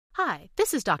Hi,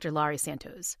 this is Dr. Laurie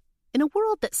Santos. In a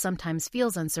world that sometimes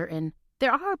feels uncertain,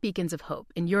 there are beacons of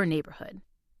hope in your neighborhood.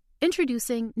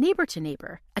 Introducing Neighbor to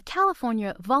Neighbor, a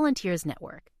California volunteers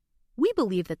network. We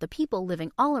believe that the people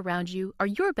living all around you are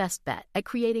your best bet at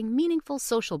creating meaningful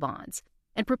social bonds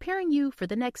and preparing you for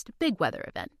the next big weather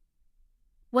event.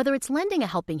 Whether it's lending a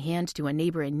helping hand to a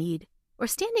neighbor in need or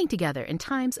standing together in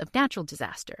times of natural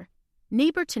disaster,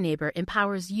 Neighbor to Neighbor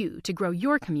empowers you to grow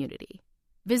your community.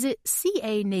 Visit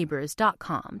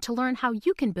caneighbors.com to learn how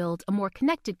you can build a more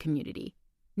connected community.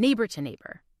 Neighbor to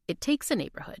Neighbor. It takes a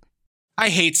neighborhood. I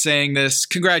hate saying this.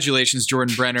 Congratulations,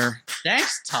 Jordan Brenner.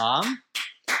 Thanks, Tom.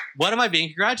 What am I being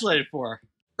congratulated for?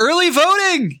 Early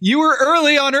voting! You were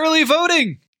early on early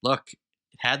voting. Look,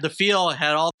 it had the feel, it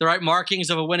had all the right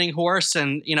markings of a winning horse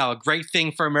and, a great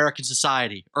thing for American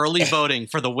society. Early voting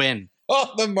for the win.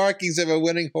 All the markings of a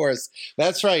winning horse.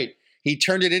 That's right. He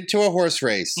turned it into a horse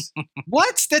race.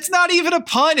 What? That's not even a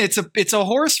pun. It's a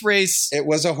horse race. It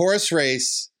was a horse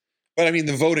race. But I mean,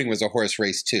 the voting was a horse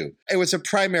race too. It was a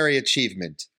primary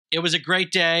achievement. It was a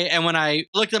great day. And when I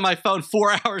looked at my phone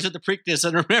 4 hours at the Preakness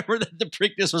and remembered that the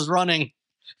Preakness was running,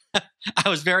 I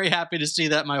was very happy to see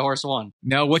that my horse won.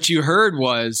 Now, what you heard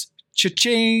was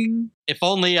cha-ching. If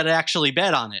only I'd actually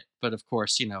bet on it. But of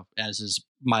course, as is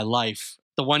my life,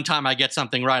 the one time I get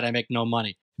something right, I make no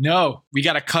money. No, we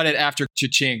got to cut it after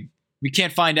cha-ching. We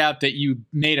can't find out that you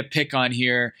made a pick on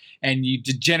here and you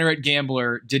degenerate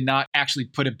gambler did not actually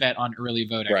put a bet on early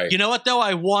voting. Right. You know what, though?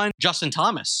 I won Justin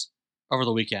Thomas over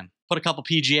the weekend. Put a couple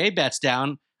PGA bets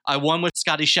down. I won with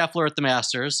Scotty Scheffler at the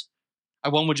Masters. I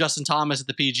won with Justin Thomas at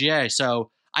the PGA.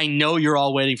 So I know you're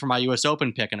all waiting for my U.S.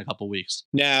 Open pick in a couple weeks.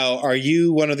 Now, are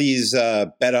you one of these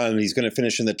bet on he's going to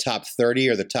finish in the top 30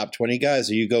 or the top 20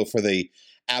 guys, or you go for the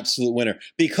absolute winner?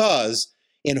 Because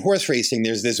in horse racing,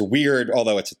 there's this weird,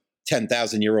 although it's a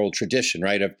 10,000-year-old tradition,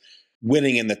 right, of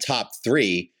winning in the top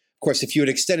three. Of course, if you had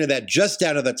extended that just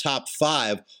down to the top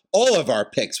five, all of our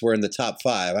picks were in the top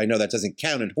five. I know that doesn't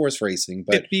count in horse racing,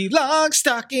 but Pippi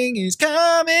Longstocking is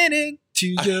coming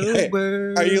into the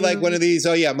world. Are you like one of these,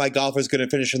 oh yeah, my golfer's going to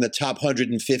finish in the top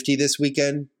 150 this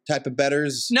weekend type of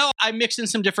bettors? No, I mixed in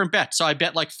some different bets. So I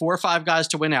bet like 4 or 5 guys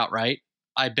to win outright.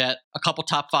 I bet a couple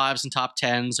top 5s and top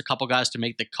 10s, a couple guys to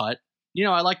make the cut.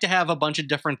 I like to have a bunch of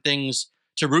different things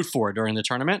to root for during the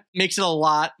tournament. Makes it a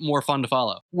lot more fun to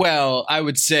follow. Well, I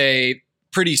would say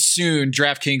pretty soon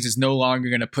DraftKings is no longer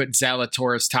going to put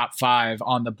Zalatoris top 5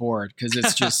 on the board because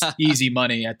it's just easy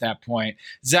money at that point.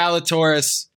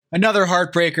 Zalatoris, another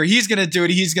heartbreaker. He's going to do it.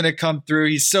 He's going to come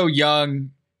through. He's so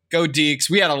young. Go Deeks.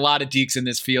 We had a lot of Deeks in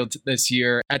this field this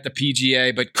year at the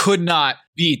PGA, but could not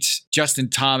beat Justin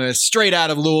Thomas, straight out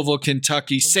of Louisville,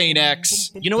 Kentucky, St.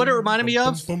 X. You know what it reminded me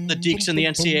of? The Deeks in the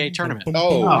NCAA tournament.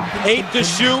 Oh. 8 to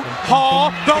shoot.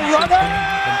 Hall, the runner!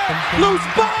 Loose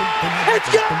ball! It's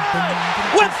good!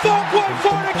 With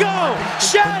 4.4 to go!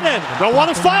 Shannon! Don't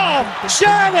want to foul!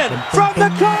 Shannon from the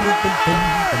corner!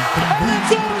 And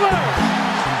it's over!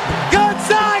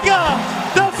 Gonzaga!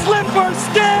 The flipper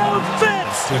still fits!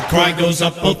 The cry goes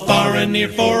up both far and near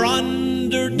for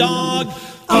underdog.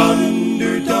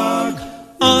 Underdog.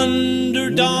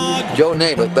 Underdog. Joe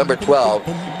Namath, number 12,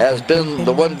 has been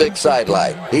the one big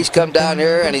sidelight. He's come down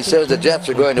here and he says the Jets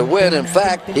are going to win. In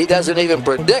fact, he doesn't even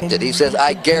predict it. He says,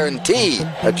 I guarantee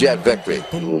a Jet victory.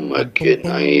 Who am I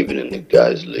kidding? I ain't even in the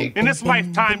guys' league. In this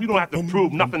lifetime, you don't have to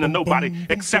prove nothing to nobody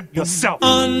except yourself.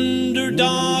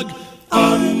 Underdog.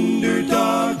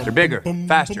 Underdog. They're bigger,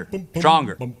 faster,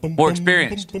 stronger, more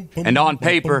experienced. And on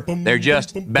paper, they're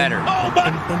just better. Oh my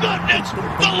goodness!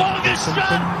 The longest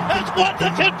shot has won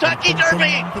the Kentucky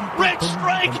Derby! Rick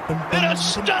Strike in a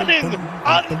stunning,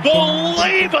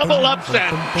 unbelievable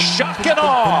upset! Shock and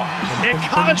awe in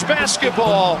college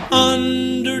basketball!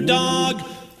 Underdog.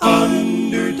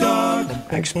 Underdog.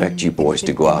 I expect you boys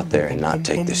to go out there and not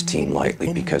take this team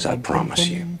lightly because I promise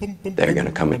you, they're going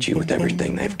to come at you with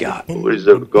everything they've got. Nobody's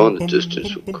ever gone the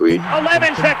distance with Creed.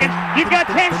 11 seconds. You've got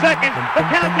 10 seconds. The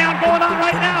countdown going on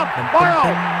right now.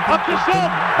 Morrow up to Schultz.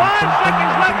 5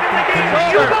 seconds left in the game.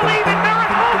 You believe in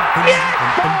miracles? Yes!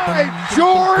 By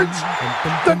George,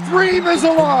 the dream is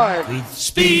alive.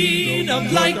 Speed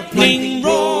of lightning,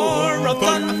 roar of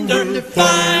thunder,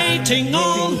 fighting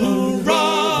all who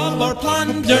rob or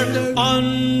plunder.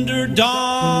 Underdog.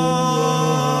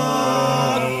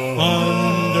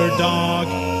 Underdog.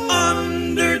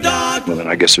 Underdog. Well, then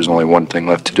I guess there's only one thing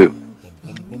left to do.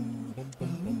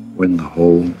 Win the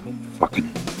whole fucking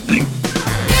thing.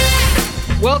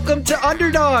 Welcome to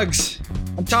Underdogs.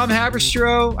 I'm Tom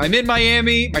Haberstroh. I'm in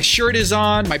Miami. My shirt is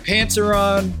on. My pants are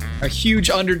on. A huge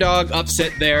underdog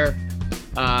upset there.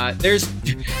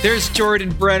 There's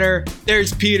Jordan Brenner.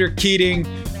 There's Peter Keating.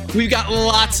 We've got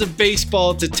lots of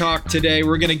baseball to talk today.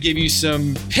 We're going to give you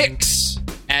some picks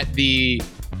at the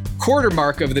quarter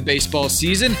mark of the baseball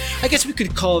season. I guess we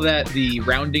could call that the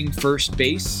rounding first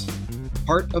base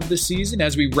part of the season.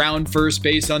 As we round first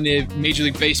base on the Major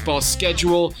League Baseball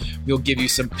schedule, we'll give you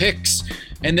some picks.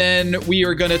 And then we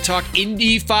are going to talk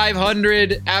Indy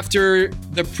 500 after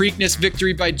the Preakness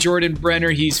victory by Jordan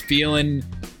Brenner. He's feeling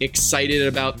excited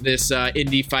about this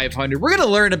Indy 500. We're going to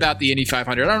learn about the Indy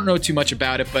 500. I don't know too much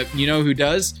about it, but you know who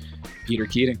does? Peter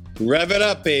Keating. Rev it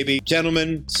up, baby.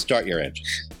 Gentlemen, start your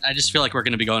engines. I just feel like we're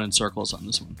going to be going in circles on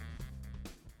this one.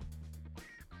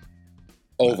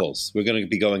 Ovals. We're going to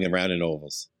be going around in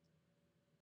ovals.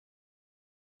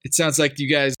 It sounds like you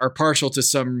guys are partial to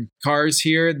some cars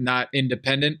here, not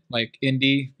independent, like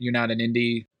Indy. You're not an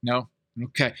Indy. No?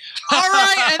 Okay. All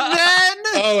right, and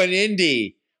then... Oh, an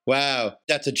Indy. Wow.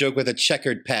 That's a joke with a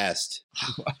checkered past.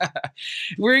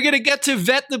 We're going to get to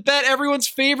Vet the Bet, everyone's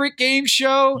favorite game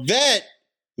show. Vet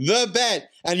the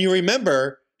Bet. And you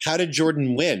remember, how did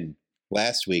Jordan win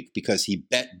last week? Because he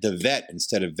bet the vet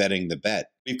instead of vetting the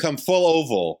bet. We've come full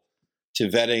oval to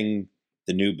vetting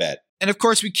the new bet. And of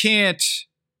course, we can't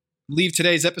leave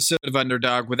today's episode of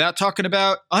Underdog without talking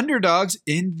about underdogs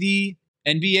in the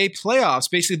NBA playoffs.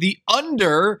 Basically, the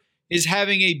under is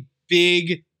having a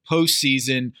big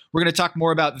postseason. We're going to talk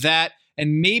more about that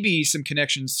and maybe some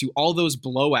connections to all those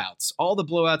blowouts, all the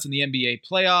blowouts in the NBA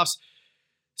playoffs.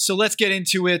 So let's get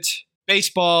into it.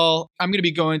 Baseball, I'm going to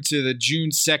be going to the June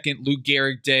 2nd Lou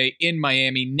Gehrig Day in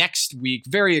Miami next week.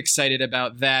 Very excited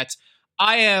about that.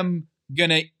 I am going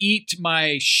to eat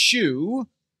my shoe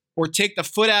or take the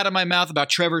foot out of my mouth about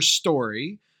Trevor's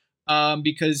story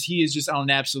because he is just on an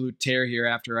absolute tear here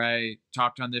after I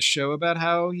talked on this show about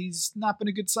how he's not been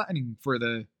a good signing for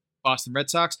the Boston Red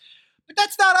Sox. But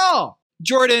that's not all.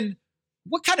 Jordan,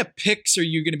 what kind of picks are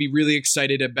you going to be really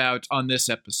excited about on this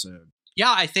episode?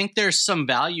 Yeah, I think there's some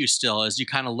value still as you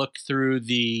kind of look through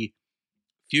the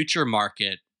future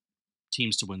market.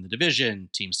 Teams to win the division,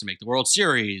 teams to make the World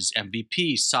Series,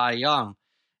 MVP, Cy Young.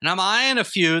 And I'm eyeing a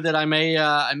few that I may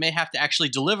have to actually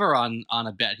deliver on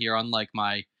a bet here, unlike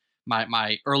my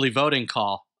early voting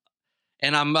call.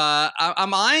 And I'm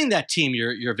eyeing that team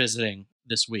you're visiting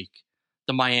this week,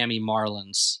 the Miami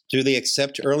Marlins. Do they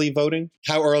accept early voting?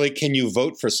 How early can you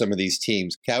vote for some of these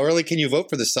teams? How early can you vote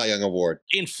for the Cy Young Award?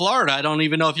 In Florida, I don't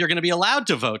even know if you're going to be allowed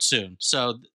to vote soon.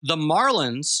 So the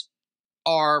Marlins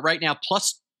are right now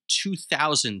plus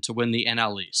 2,000 to win the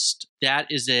NL East. That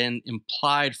is an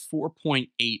implied 4.8%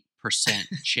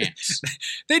 chance.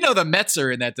 They know the Mets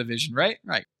are in that division, right?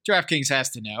 Right. DraftKings has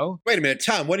to know. Wait a minute,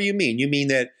 Tom, what do you mean? You mean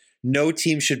that no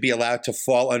team should be allowed to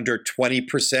fall under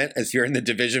 20% as you're in the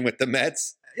division with the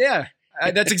Mets? Yeah,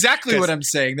 that's exactly what I'm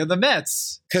saying. They're the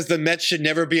Mets. Because the Mets should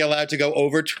never be allowed to go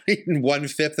over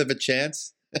 1/5 of a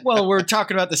chance? Well, we're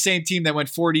talking about the same team that went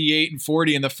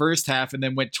 48-40 in the first half and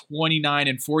then went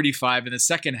 29-45 in the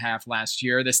second half last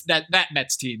year. That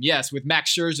Mets team, yes, with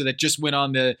Max Scherzer that just went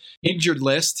on the injured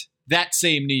list. That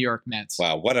same New York Mets.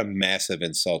 Wow, what a massive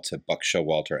insult to Buck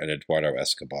Showalter and Eduardo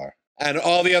Escobar. And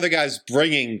all the other guys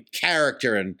bringing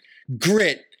character and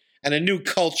grit and a new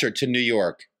culture to New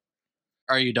York.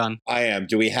 Are you done? I am.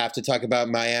 Do we have to talk about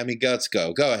Miami? Let's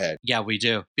go. Go ahead. Yeah, we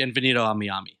do. Bienvenido a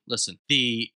Miami. Listen,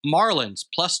 the Marlins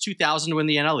plus 2,000 to win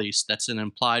the NL East. That's an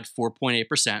implied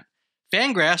 4.8%.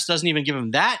 Fangraphs doesn't even give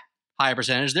them that high a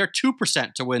percentage. They're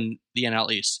 2% to win the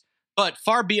NL East. But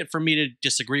far be it for me to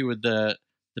disagree with the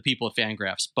people at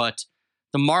Fangraphs. But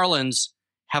the Marlins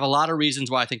have a lot of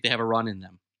reasons why I think they have a run in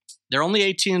them. They're only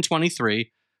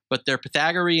 18-23, but their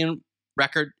Pythagorean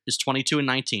record is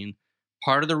 22-19.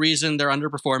 Part of the reason they're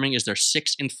underperforming is they're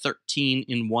 6-13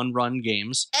 in one-run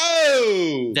games.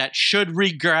 Oh! That should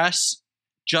regress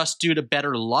just due to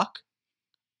better luck.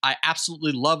 I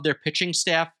absolutely love their pitching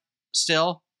staff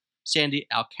still. Sandy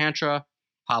Alcantara,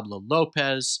 Pablo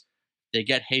Lopez. They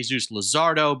get Jesus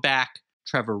Luzardo back.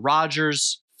 Trevor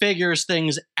Rogers figures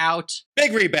things out.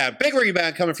 Big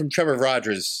rebound coming from Trevor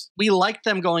Rogers. We like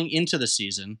them going into the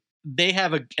season. They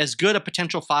have as good a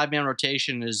potential five-man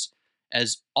rotation as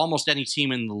almost any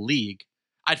team in the league.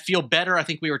 I'd feel better, I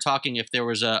think we were talking, if there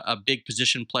was a big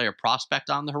position player prospect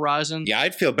on the horizon. Yeah,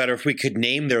 I'd feel better if we could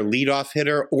name their leadoff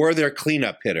hitter or their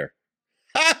cleanup hitter.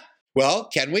 Ha! Well,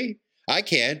 can we? I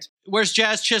can't. Where's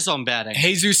Jazz Chisholm batting?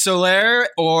 Jesus Soler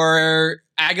or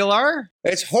Aguilar?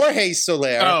 It's Jorge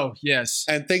Soler. Oh, yes.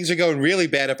 And things are going really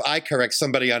bad if I correct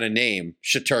somebody on a name,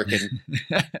 Shaturkin.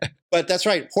 But that's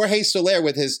right. Jorge Soler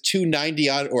with his 290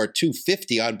 on or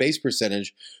 250 on base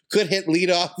percentage could hit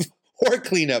leadoff or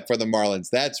cleanup for the Marlins.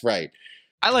 That's right.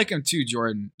 I like him too,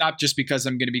 Jordan. Not just because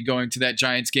I'm going to be going to that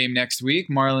Giants game next week.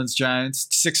 Marlins Giants,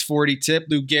 6:40 tip,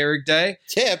 Lou Gehrig Day.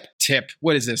 Tip.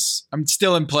 What is this? I'm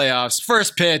still in playoffs.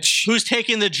 First pitch. Who's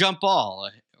taking the jump ball?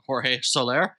 Jorge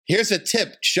Soler? Here's a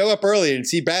tip. Show up early and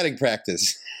see batting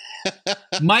practice.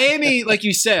 Miami, like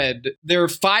you said, they're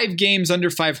 5 games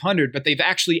under 500, but they've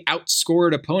actually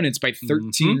outscored opponents by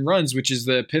 13 runs, which is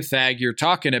the Pythag you're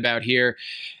talking about here.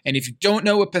 And if you don't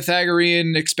know what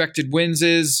Pythagorean expected wins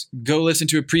is, go listen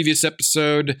to a previous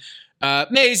episode.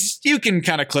 Maze, you can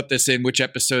kind of clip this in, which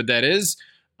episode that is,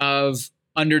 of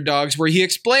Underdogs, where he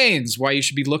explains why you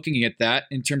should be looking at that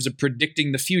in terms of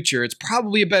predicting the future. It's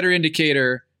probably a better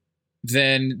indicator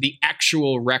than the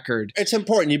actual record. It's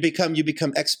important. You become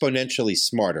exponentially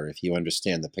smarter if you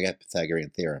understand the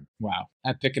Pythagorean theorem. Wow.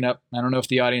 I'm picking up. I don't know if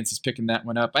the audience is picking that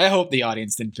one up. I hope the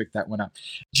audience didn't pick that one up.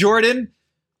 Jordan,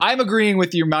 I'm agreeing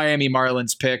with your Miami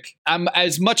Marlins pick. I'm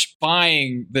as much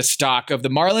buying the stock of the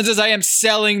Marlins as I am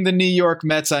selling the New York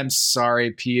Mets. I'm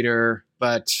sorry, Peter,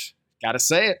 but gotta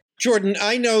say it. Jordan,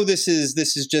 I know this is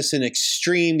just an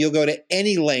extreme. You'll go to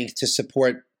any length to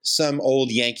support some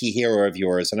old Yankee hero of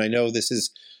yours, and I know this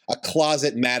is a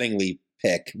closet Mattingly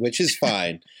pick, which is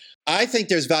fine. I think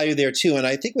there's value there too, and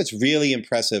I think what's really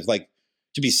impressive, like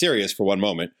to be serious for one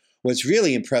moment, what's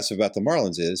really impressive about the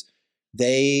Marlins is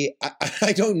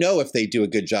I don't know if they do a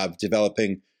good job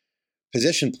developing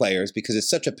position players because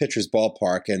it's such a pitcher's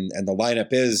ballpark and the lineup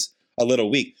is a little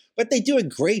weak, but they do a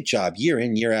great job year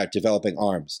in, year out developing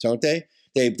arms, don't they?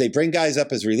 They bring guys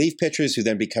up as relief pitchers who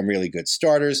then become really good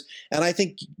starters. And I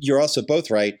think you're also both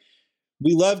right.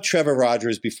 We loved Trevor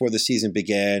Rogers before the season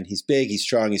began. He's big, he's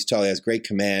strong, he's tall, he has great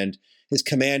command. His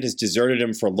command has deserted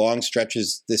him for long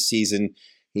stretches this season.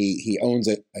 He owns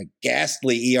a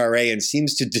ghastly ERA and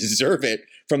seems to deserve it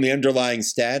from the underlying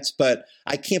stats. But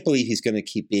I can't believe he's going to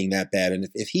keep being that bad. And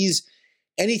if he's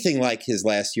anything like his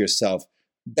last year's self,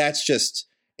 that's just...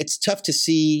 It's tough to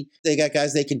see they got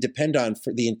guys they can depend on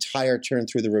for the entire turn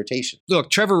through the rotation.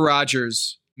 Look, Trevor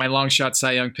Rogers, my long shot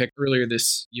Cy Young pick earlier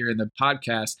this year in the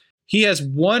podcast, he has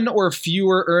 1 or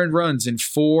fewer earned runs in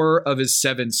 4 of his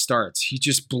 7 starts. He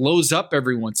just blows up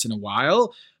every once in a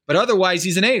while, but otherwise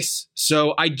he's an ace.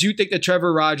 So I do think that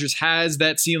Trevor Rogers has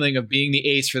that ceiling of being the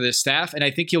ace for this staff, and I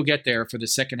think he'll get there for the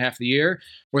second half of the year,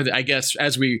 or I guess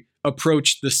as we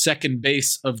approach the second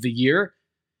base of the year.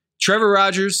 Trevor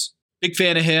Rogers, big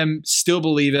fan of him, still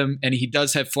believe him, and he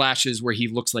does have flashes where he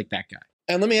looks like that guy.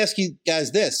 And let me ask you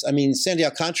guys this. I mean, Sandy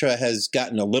Alcantara has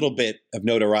gotten a little bit of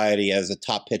notoriety as a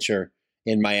top pitcher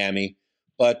in Miami,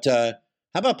 but how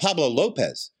about Pablo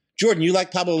Lopez? Jordan, you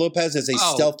like Pablo Lopez as a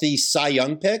stealthy Cy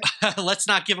Young pick? Let's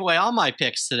not give away all my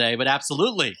picks today, but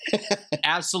absolutely.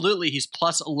 Absolutely. He's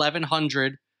plus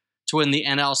 1,100 to win the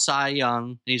NL Cy Young.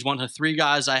 And he's one of the 3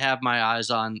 guys I have my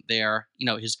eyes on there. You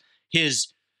know,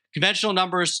 his conventional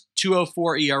numbers,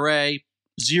 2.04 ERA,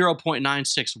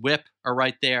 0.96 WHIP are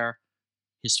right there.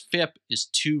 His FIP is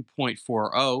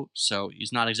 2.40, so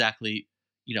he's not exactly,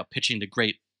 pitching to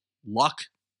great luck.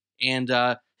 And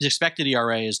his expected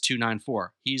ERA is 2.94.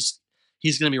 He's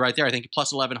going to be right there. I think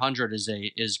plus 1,100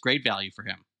 is great value for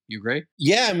him. You agree?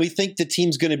 Yeah, and we think the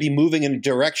team's going to be moving in a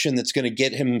direction that's going to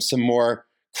get him some more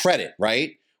credit,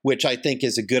 right? Which I think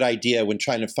is a good idea when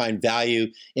trying to find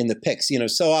value in the picks.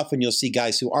 So often you'll see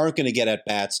guys who aren't going to get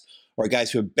at-bats or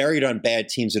guys who are buried on bad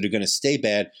teams that are going to stay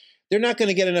bad. They're not going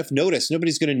to get enough notice.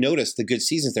 Nobody's going to notice the good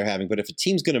seasons they're having. But if a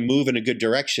team's going to move in a good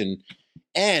direction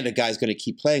and a guy's going to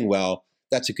keep playing well,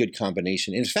 that's a good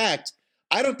combination. In fact,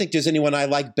 I don't think there's anyone I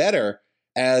like better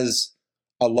as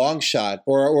a long shot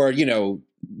or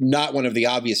not one of the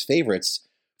obvious favorites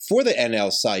for the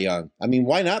NL Cy Young. I mean,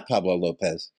 why not Pablo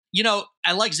Lopez?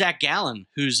 I like Zach Gallen,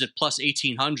 who's at plus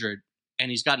 1,800,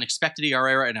 and he's got an expected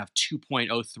ERA right now of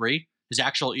 2.03. His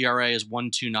actual ERA is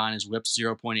 1.29. His WHIP's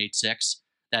 0.86.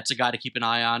 That's a guy to keep an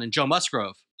eye on. And Joe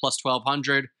Musgrove, plus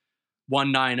 1,200,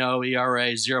 1.90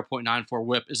 ERA, 0.94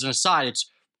 WHIP. As an aside,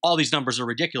 all these numbers are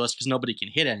ridiculous because nobody can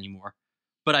hit anymore.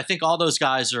 But I think all those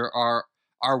guys are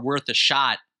worth a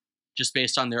shot just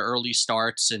based on their early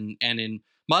starts. And in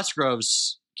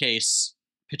Musgrove's case,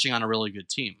 pitching on a really good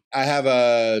team. I have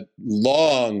a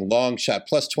long shot,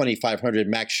 plus 2,500.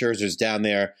 Max Scherzer's down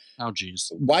there. Oh,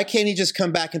 geez. Why can't he just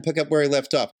come back and pick up where he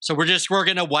left off? So we're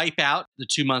going to wipe out the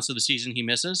 2 months of the season he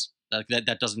misses?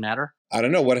 That doesn't matter? I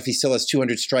don't know. What if he still has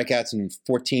 200 strikeouts and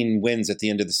 14 wins at the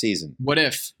end of the season? What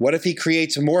if? What if he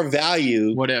creates more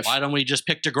value? What if? Why don't we just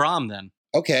pick DeGrom then?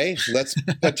 Okay, let's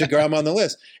put DeGrom on the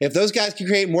list. If those guys can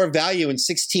create more value in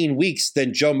 16 weeks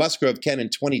than Joe Musgrove can in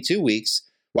 22 weeks,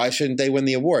 Why shouldn't they win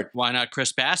the award? Why not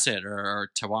Chris Bassett or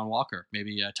Taijuan Walker?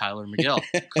 Maybe Tyler McGill,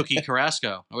 Cookie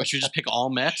Carrasco. Or should we just pick all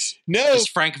Mets? No. Is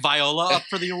Frank Viola up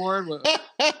for the award?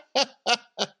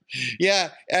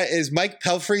 Yeah. Is Mike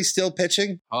Pelfrey still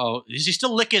pitching? Oh, does he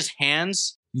still lick his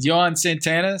hands? Yohan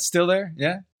Santana still there?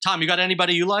 Yeah. Tom, you got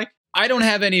anybody you like? I don't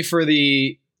have any for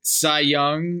the Cy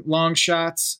Young long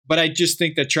shots, but I just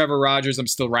think that Trevor Rogers, I'm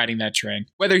still riding that train.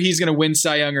 Whether he's going to win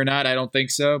Cy Young or not, I don't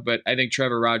think so, but I think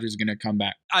Trevor Rogers is going to come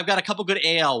back. I've got a couple good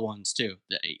AL ones too,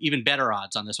 even better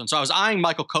odds on this one. So I was eyeing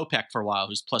Michael Kopech for a while,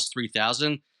 who's plus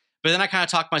 3,000, but then I kind of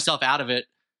talked myself out of it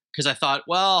because I thought,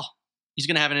 well, he's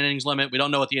going to have an innings limit. We don't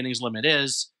know what the innings limit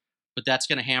is, but that's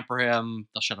going to hamper him.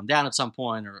 They'll shut him down at some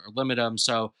point or limit him.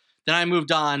 So then I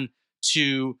moved on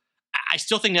to, I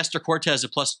still think Nestor Cortez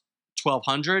at plus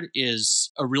 1,200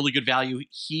 is a really good value.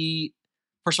 He,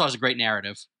 first of all, has a great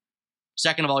narrative.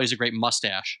 Second of all, he's a great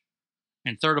mustache.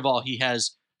 And third of all, he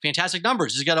has fantastic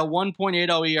numbers. He's got a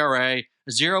 1.80 ERA,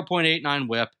 a 0.89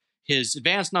 whip. His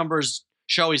advanced numbers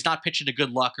show he's not pitching to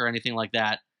good luck or anything like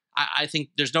that. I think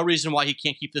there's no reason why he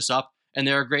can't keep this up, and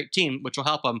they're a great team, which will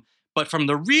help him. But from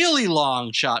the really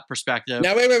long shot perspective...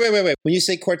 Now, wait. When you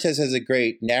say Cortez has a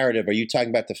great narrative, are you talking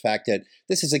about the fact that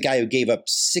this is a guy who gave up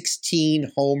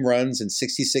 16 home runs in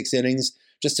 66 innings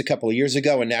just a couple of years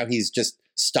ago, and now he's just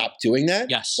stopped doing that?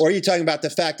 Yes. Or are you talking about the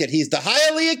fact that he's the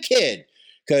Hialeah kid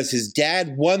because his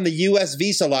dad won the U.S.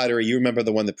 visa lottery? You remember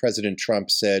the one that President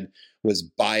Trump said was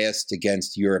biased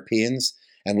against Europeans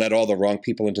and let all the wrong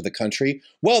people into the country?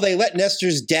 Well, they let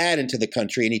Nestor's dad into the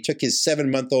country, and he took his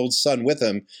 7-month-old son with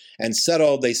him and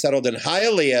they settled in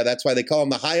Hialeah. That's why they call him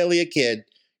the Hialeah kid.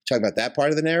 Talking about that part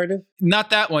of the narrative?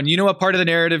 Not that one. You know what part of the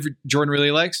narrative Jordan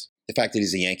really likes? The fact that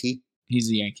he's a Yankee?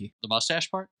 He's a Yankee. The mustache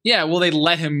part? Yeah, well, they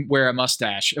let him wear a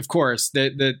mustache. Of course,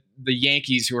 the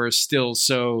Yankees, who are still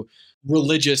so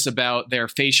religious about their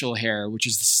facial hair, which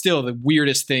is still the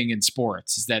weirdest thing in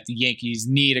sports, is that the Yankees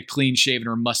need a clean-shaven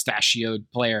or mustachioed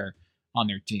player on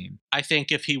their team. I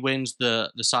think if he wins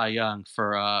the Cy Young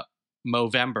for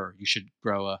Movember, you should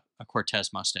grow a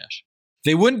Cortez mustache.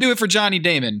 They wouldn't do it for Johnny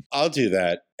Damon. I'll do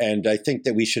that. And I think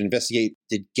that we should investigate,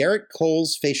 did Garrett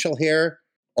Cole's facial hair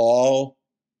all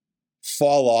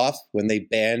fall off when they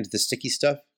banned the sticky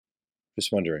stuff?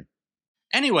 Just wondering.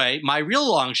 Anyway, my real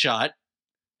long shot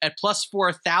at plus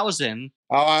 4,000.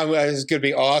 Oh, this is going to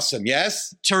be awesome.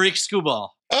 Yes? Tariq Skubal.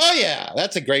 Oh, yeah.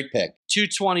 That's a great pick.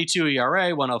 2.22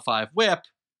 ERA, 105 whip,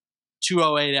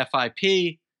 208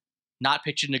 FIP. Not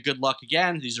pitching to good luck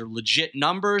again. These are legit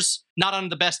numbers. Not on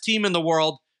the best team in the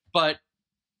world, but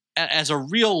as a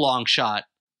real long shot,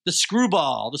 the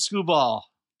screwball, the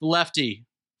lefty,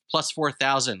 plus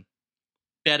 4,000.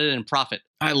 Bet it in profit.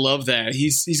 I love that.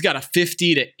 He's got a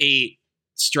 50-8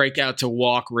 strikeout to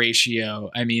walk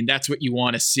ratio. I mean, that's what you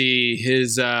want to see.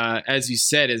 His, as you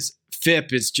said, his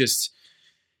FIP is just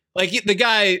like the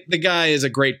guy is a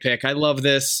great pick. I love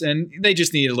this, and they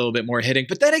just need a little bit more hitting.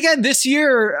 But then again, this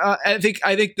year, I think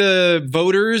the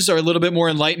voters are a little bit more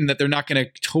enlightened that they're not going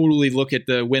to totally look at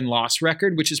the win-loss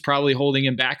record, which is probably holding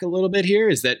him back a little bit here,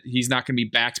 is that he's not going to be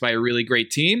backed by a really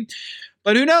great team.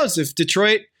 But who knows if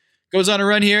Detroit goes on a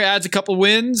run here, adds a couple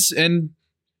wins, and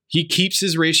he keeps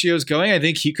his ratios going, I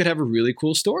think he could have a really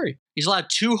cool story. He's allowed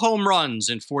 2 home runs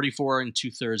in 44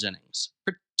 2/3 innings.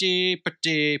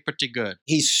 Pretty good.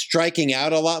 He's striking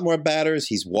out a lot more batters.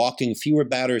 He's walking fewer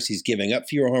batters. He's giving up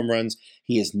fewer home runs.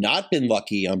 He has not been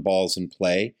lucky on balls in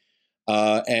play.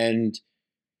 And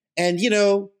you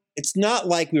know, it's not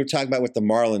like we were talking about with the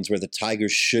Marlins where the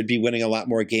Tigers should be winning a lot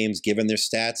more games given their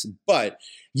stats. But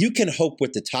you can hope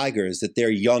with the Tigers that their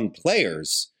young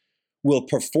players will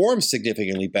perform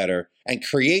significantly better and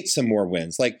create some more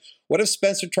wins. Like, what if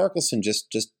Spencer Torkelson just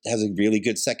has a really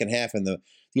good second half and the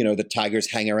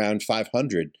Tigers hang around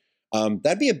 500?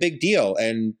 That'd be a big deal,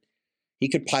 and he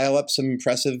could pile up some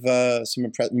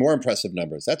more impressive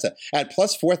numbers. That's at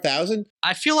plus 4,000.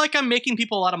 I feel like I'm making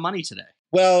people a lot of money today.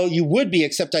 Well, you would be,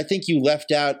 except I think you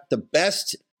left out the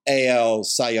best AL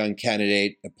Cy Young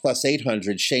candidate at plus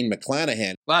 800, Shane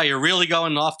McClanahan. Wow, you're really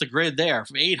going off the grid there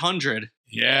from 800.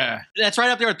 Yeah. That's right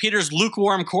up there with Peter's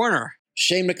lukewarm corner.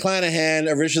 Shane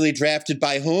McClanahan, originally drafted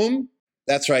by whom?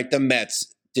 That's right, the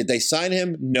Mets. Did they sign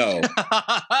him? No.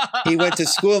 He went to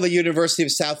school at the University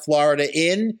of South Florida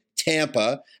in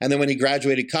Tampa, and then when he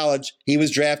graduated college, he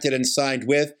was drafted and signed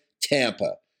with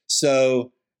Tampa.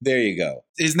 So there you go.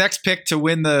 His next pick to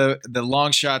win the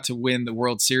long shot to win the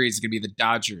World Series is going to be the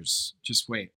Dodgers. Just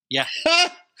wait. Yeah,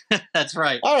 that's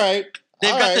right. All right. They've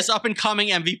got this up-and-coming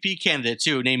MVP candidate,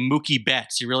 too, named Mookie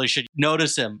Betts. You really should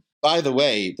notice him. By the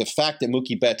way, the fact that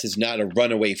Mookie Betts is not a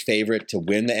runaway favorite to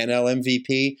win the NL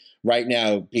MVP right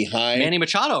now behind Manny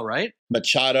Machado, right?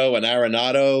 Machado and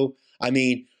Arenado. I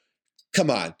mean, come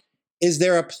on. Is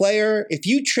there a player, if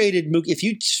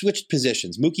you switched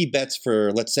positions, Mookie Betts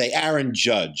for, let's say, Aaron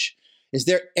Judge, is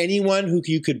there anyone who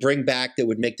you could bring back that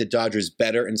would make the Dodgers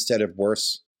better instead of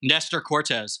worse? Nestor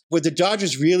Cortez. Would the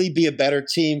Dodgers really be a better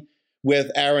team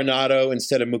with Arenado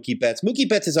instead of Mookie Betts? Mookie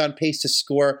Betts is on pace to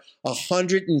score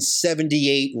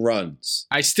 178 runs.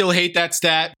 I still hate that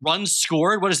stat. Runs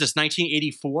scored? What is this,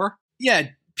 1984? Yeah,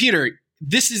 Peter,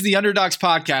 this is the Underdogs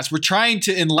podcast. We're trying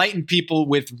to enlighten people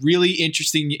with really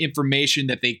interesting information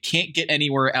that they can't get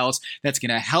anywhere else that's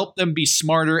going to help them be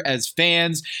smarter as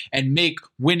fans and make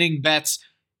winning bets.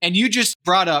 And you just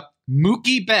brought up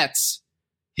Mookie Betts,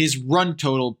 his run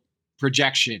total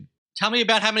projection. Tell me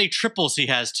about how many triples he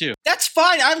has, too. That's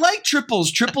fine. I like triples.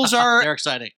 Triples are They're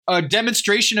exciting. A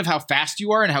demonstration of how fast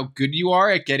you are and how good you are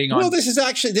at getting on. Well, this is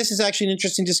actually an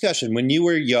interesting discussion. When you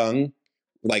were young,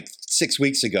 like 6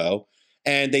 weeks ago,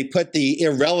 and they put the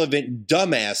irrelevant,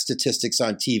 dumbass statistics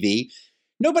on TV,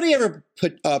 nobody ever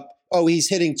put up, oh, he's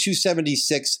hitting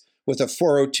 276 with a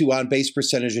 402 on-base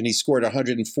percentage and he scored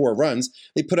 104 runs.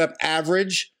 They put up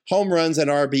average home runs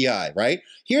and RBI, right?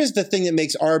 Here's the thing that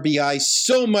makes RBI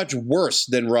so much worse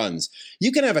than runs.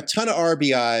 You can have a ton of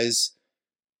RBIs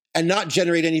and not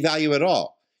generate any value at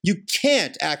all. You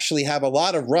can't actually have a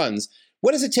lot of runs.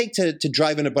 What does it take to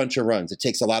drive in a bunch of runs? It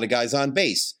takes a lot of guys on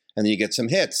base, and then you get some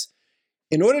hits.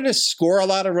 In order to score a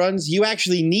lot of runs, you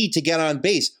actually need to get on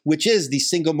base, which is the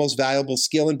single most valuable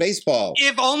skill in baseball.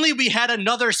 If only we had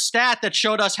another stat that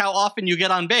showed us how often you get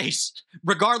on base,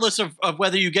 regardless of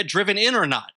whether you get driven in or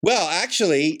not. Well,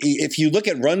 actually, if you look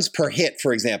at runs per hit,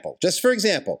 for example,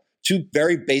 two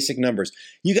very basic numbers,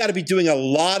 you got to be doing a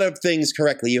lot of things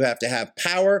correctly. You have to have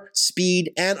power,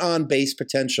 speed, and on-base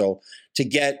potential to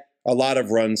get a lot of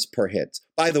runs per hit.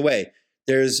 By the way,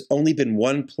 there's only been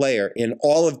one player in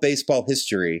all of baseball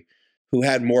history who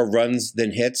had more runs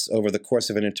than hits over the course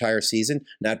of an entire season.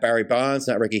 Not Barry Bonds,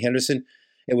 not Ricky Henderson.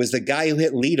 It was the guy who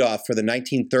hit leadoff for the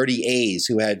 1930 A's,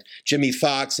 who had Jimmy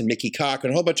Fox and Mickey Cock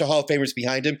and a whole bunch of Hall of Famers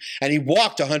behind him. And he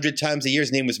walked 100 times a year.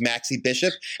 His name was Maxie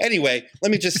Bishop. Anyway,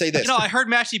 let me just say this. I heard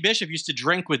Maxie Bishop used to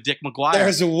drink with Dick McGuire.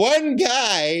 There's one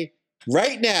guy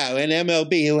right now in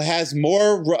MLB who has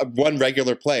one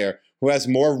regular player who has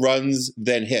more runs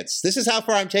than hits. This is how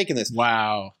far I'm taking this.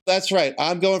 Wow. That's right.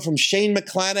 I'm going from Shane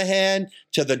McClanahan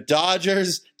to the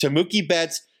Dodgers to Mookie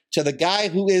Betts to the guy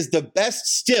who is the best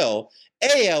still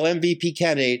AL MVP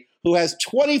candidate, who has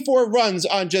 24 runs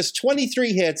on just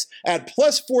 23 hits at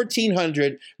plus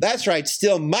 1,400. That's right.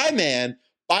 Still my man,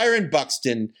 Byron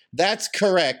Buxton. That's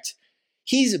correct.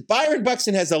 Byron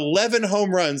Buxton has 11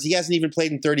 home runs. He hasn't even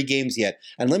played in 30 games yet.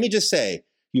 And let me just say,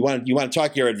 you want to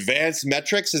talk your advanced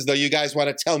metrics as though you guys want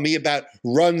to tell me about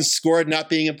runs scored not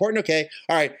being important? Okay.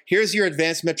 All right. Here's your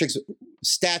advanced metrics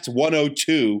stats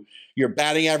 102, your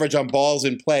batting average on balls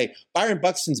in play. Byron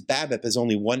Buxton's BABIP is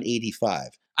only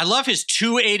 185. I love his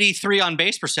 283 on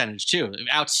base percentage, too.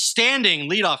 Outstanding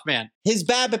leadoff man. His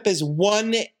BABIP is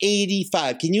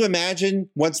 185. Can you imagine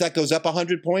once that goes up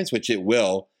 100 points, which it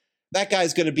will, that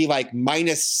guy's going to be like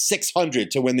minus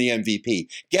 600 to win the MVP.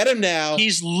 Get him now.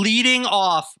 He's leading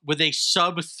off with a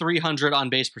sub 300 on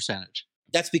base percentage.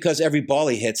 That's because every ball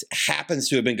he hits happens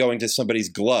to have been going to somebody's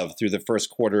glove through the first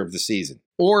quarter of the season.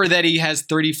 Or that he has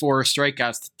 34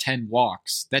 strikeouts to 10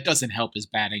 walks. That doesn't help his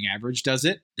batting average, does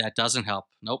it? That doesn't help.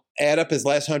 Nope. Add up his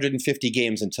last 150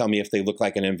 games and tell me if they look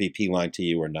like an MVP line to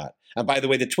you or not. And by the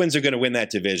way, the Twins are going to win that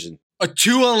division. A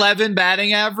 211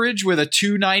 batting average with a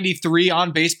 293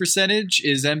 on base percentage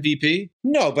is MVP?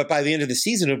 No, but by the end of the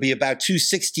season, it'll be about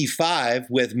 265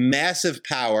 with massive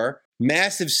power,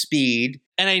 massive speed,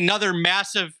 and another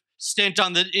massive stint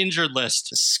on the injured list.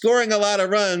 Scoring a lot of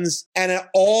runs and an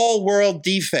all-world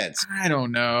defense. I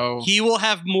don't know. He will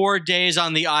have more days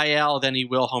on the IL than he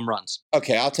will home runs.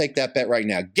 Okay, I'll take that bet right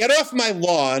now. Get off my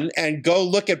lawn and go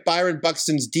look at Byron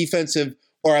Buxton's defensive,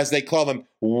 or as they call them,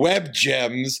 web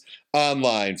gems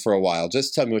online for a while.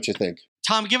 Just tell me what you think.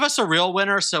 Tom, give us a real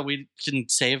winner so we can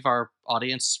save our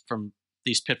audience from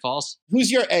these pitfalls.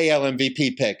 Who's your AL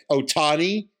MVP pick?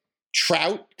 Ohtani?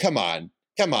 Trout? Come on.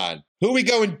 Who are we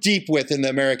going deep with in the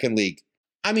American League?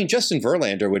 I mean, Justin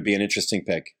Verlander would be an interesting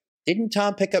pick. Didn't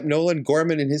Tom pick up Nolan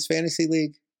Gorman in his fantasy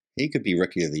league? He could be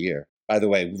Rookie of the Year. By the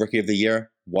way, Rookie of the Year,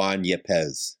 Juan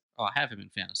Yepez. Oh, I have him in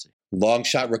fantasy. Long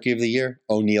shot Rookie of the Year,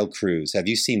 O'Neal Cruz. Have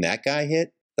you seen that guy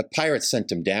hit? The Pirates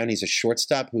sent him down. He's a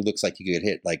shortstop who looks like he could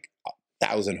hit like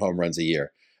 1,000 home runs a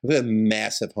year. With a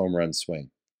massive home run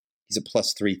swing. He's a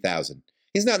plus 3,000.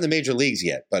 He's not in the major leagues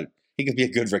yet, but he could be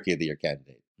a good Rookie of the Year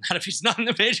candidate. Not if he's not in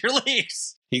the major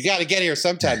leagues. He's got to get here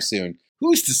sometime soon.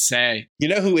 Who's to say? You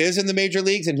know who is in the major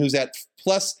leagues and who's at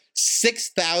plus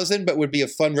 6,000 but would be a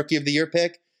fun Rookie of the Year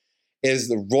pick? Is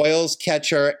the Royals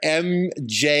catcher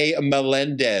MJ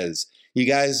Melendez. You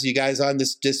guys on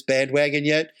this bandwagon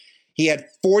yet? He had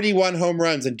 41 home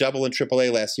runs in Double and Triple A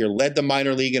last year, led the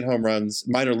minor leagues in home runs.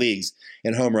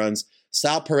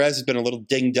 Sal Perez has been a little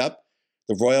dinged up.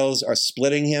 The Royals are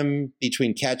splitting him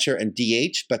between catcher and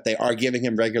DH, but they are giving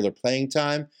him regular playing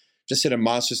time. Just hit a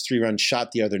monstrous 3-run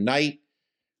shot the other night.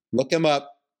 Look him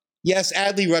up. Yes,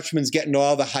 Adley Rutschman's getting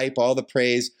all the hype, all the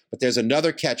praise, but there's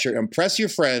another catcher. Impress your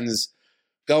friends.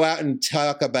 Go out and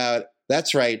talk about,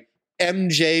 that's right,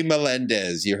 MJ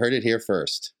Melendez. You heard it here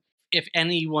first. If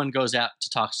anyone goes out to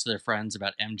talk to their friends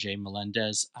about MJ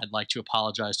Melendez, I'd like to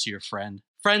apologize to your friend.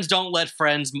 Friends don't let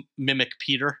friends mimic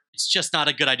Peter. It's just not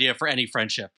a good idea for any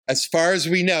friendship. As far as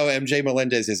we know, MJ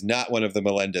Melendez is not one of the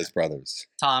Melendez brothers.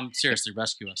 Tom, seriously,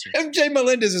 rescue us here. MJ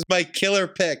Melendez is my killer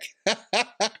pick.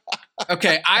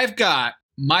 Okay, I've got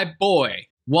my boy,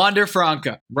 Wander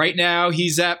Franco. Right now,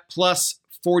 he's at plus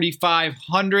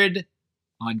 4,500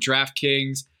 on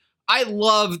DraftKings. I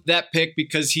love that pick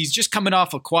because he's just coming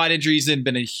off a quad injury. He's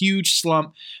been a huge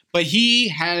slump, but he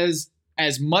has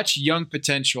as much young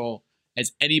potential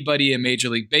as anybody in Major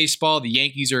League Baseball. The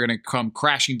Yankees are going to come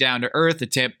crashing down to earth. The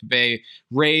Tampa Bay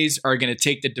Rays are going to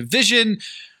take the division.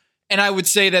 And I would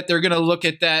say that they're going to look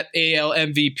at that AL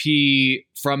MVP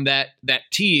from that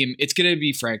team. It's going to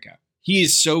be Franco. He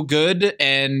is so good,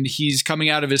 and he's coming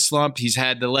out of his slump. He's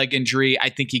had the leg injury. I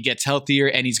think he gets healthier,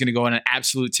 and he's going to go on an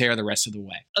absolute tear the rest of the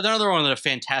way. Another one with a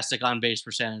fantastic on-base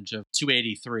percentage of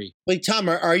 283. Wait, Tom,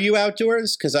 are you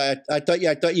outdoors? Because I thought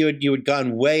you had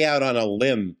gone way out on a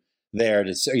limb there. Are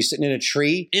you sitting in a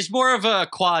tree? It's more of a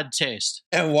quad taste.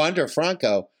 And Wander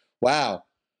Franco. Wow.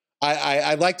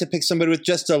 I'd like to pick somebody with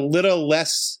just a little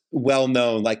less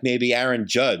well-known, like maybe Aaron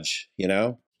Judge, you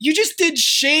know? You just did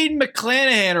Shane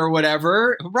McClanahan or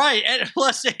whatever. Right, at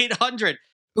plus 800.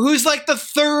 Who's like the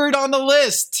third on the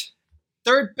list.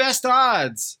 Third best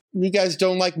odds. You guys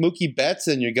don't like Mookie Betts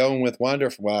and you're going with Wander.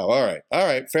 Wow, all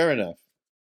right, fair enough.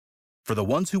 For the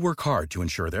ones who work hard to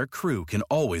ensure their crew can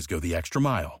always go the extra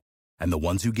mile, and the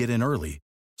ones who get in early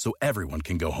so everyone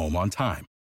can go home on time,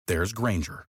 there's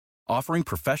Grainger, offering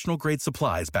professional-grade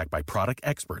supplies backed by product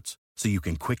experts so you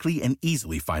can quickly and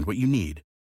easily find what you need.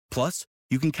 Plus,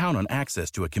 you can count on access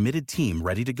to a committed team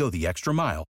ready to go the extra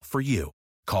mile for you.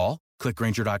 Call, click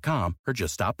Grainger.com, or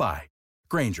just stop by.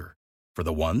 Grainger, for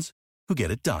the ones who get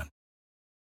it done.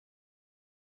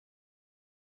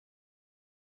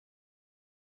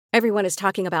 Everyone is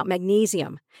talking about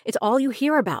magnesium. It's all you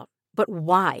hear about. But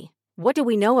why? What do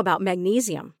we know about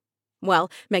magnesium? Well,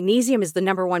 magnesium is the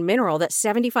 #1 mineral that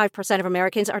 75% of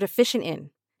Americans are deficient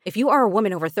in. If you are a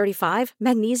woman over 35,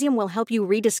 magnesium will help you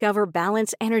rediscover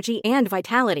balance, energy, and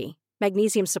vitality.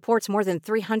 Magnesium supports more than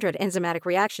 300 enzymatic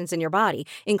reactions in your body,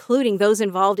 including those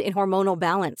involved in hormonal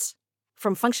balance.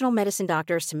 From functional medicine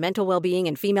doctors to mental well-being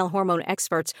and female hormone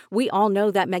experts, we all know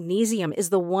that magnesium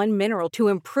is the one mineral to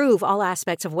improve all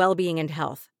aspects of well-being and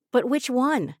health. But which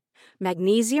one?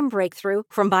 Magnesium Breakthrough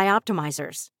from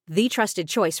Bioptimizers, the trusted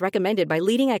choice recommended by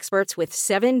leading experts with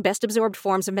 7 best-absorbed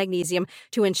forms of magnesium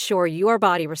to ensure your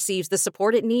body receives the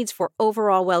support it needs for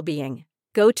overall well-being.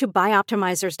 Go to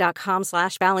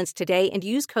bioptimizers.com/balance today and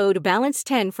use code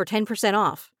BALANCE10 for 10%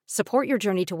 off. Support your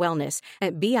journey to wellness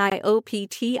at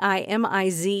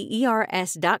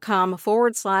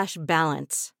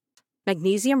bioptimizers.com/balance.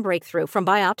 Magnesium Breakthrough from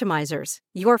Bioptimizers,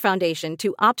 your foundation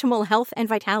to optimal health and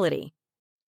vitality.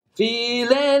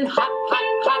 Feeling hot,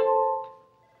 hot, hot.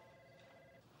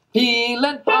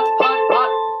 Feeling hot, hot,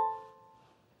 hot.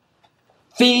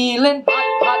 Feeling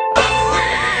hot, hot.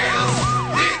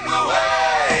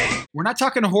 We're not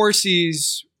talking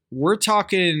horses. We're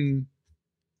talking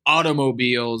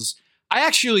automobiles. I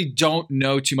actually don't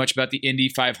know too much about the Indy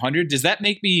 500. Does that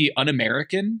make me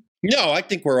un-American? No, I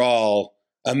think we're all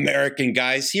American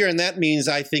guys here, and that means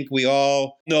I think we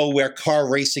all know where car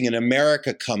racing in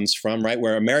America comes from, right?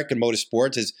 Where American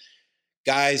motorsports is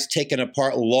guys taking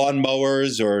apart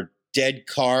lawnmowers or dead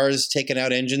cars, taking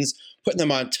out engines, putting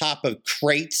them on top of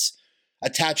crates,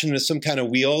 attaching them to some kind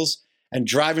of wheels, and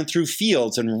driving through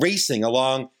fields and racing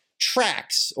along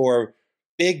tracks or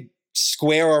big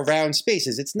square or round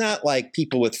spaces. It's not like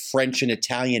people with French and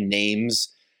Italian names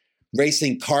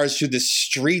racing cars through the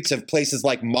streets of places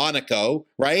like Monaco,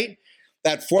 right?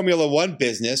 That Formula One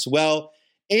business. Well,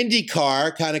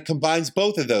 IndyCar kind of combines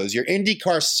both of those. Your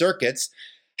IndyCar circuits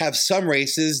have some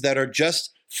races that are just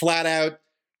flat out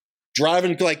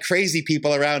driving like crazy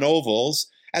people around ovals,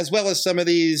 as well as some of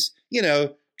these,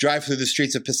 drive through the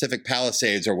streets of Pacific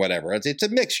Palisades or whatever. It's a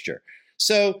mixture.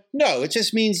 So no, it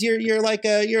just means you're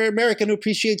an American who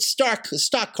appreciates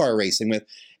stock car racing with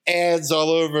ads all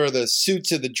over the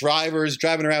suits of the drivers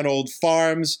driving around old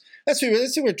farms. That's what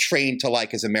we're trained to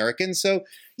like as Americans. So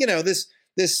this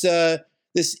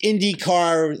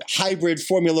IndyCar hybrid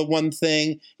Formula One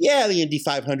thing, yeah, the Indy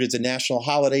 500 is a national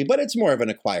holiday, but it's more of an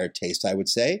acquired taste, I would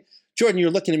say. Jordan, you're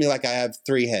looking at me like I have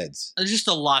three heads. There's just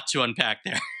a lot to unpack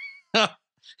there.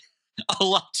 A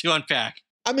lot to unpack.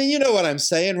 I mean, you know what I'm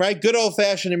saying, right? Good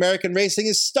old-fashioned American racing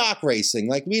is stock racing.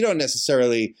 Like, we don't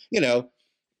necessarily,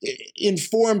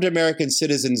 informed American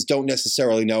citizens don't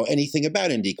necessarily know anything about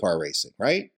IndyCar racing,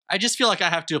 right? I just feel like I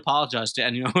have to apologize to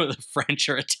anyone with a French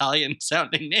or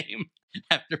Italian-sounding name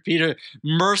after Peter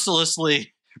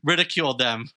mercilessly ridiculed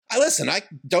them. I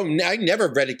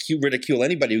never ridicule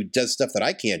anybody who does stuff that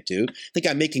I can't do. I think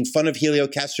I'm making fun of Helio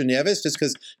Castroneves just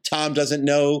because Tom doesn't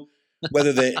know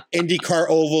whether the IndyCar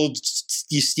oval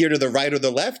you steer to the right or the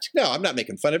left. No, I'm not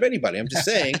making fun of anybody. I'm just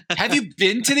saying. Have you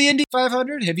been to the Indy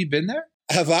 500? Have you been there?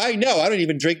 Have I? No, I don't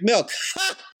even drink milk.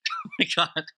 Oh my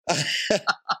God.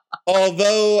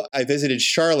 Although I visited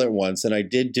Charlotte once and I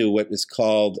did do what was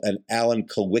called an Alan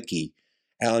Kulwicki.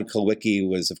 Alan Kulwicki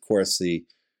was, of course, the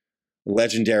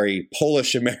legendary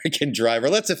Polish-American driver.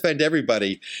 Let's offend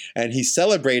everybody. And he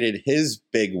celebrated his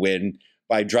big win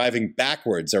by driving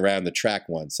backwards around the track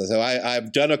once. So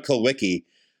I've done a Kulwicki,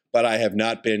 but I have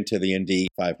not been to the Indy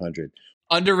 500.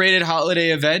 Underrated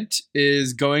holiday event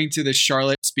is going to the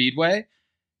Charlotte Speedway,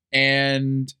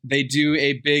 and they do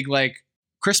a big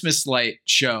Christmas light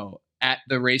show at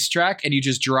the racetrack, and you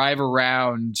just drive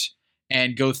around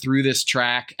and go through this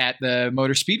track at the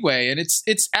Motor Speedway, and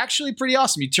it's actually pretty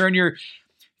awesome.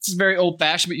 It's very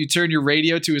old-fashioned, but you turn your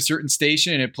radio to a certain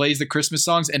station and it plays the Christmas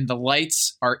songs, and the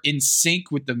lights are in sync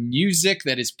with the music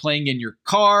that is playing in your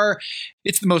car.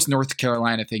 It's the most North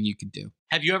Carolina thing you can do.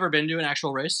 Have you ever been to an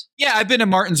actual race? Yeah, I've been to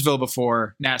Martinsville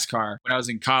before, NASCAR, when I was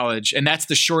in college, and that's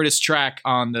the shortest track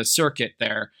on the circuit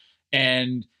there.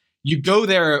 And you go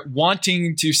there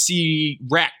wanting to see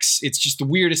wrecks. It's just the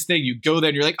weirdest thing. You go there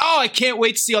and you're like, oh, I can't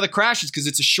wait to see all the crashes because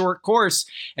it's a short course,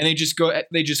 and they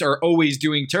just are always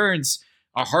doing turns.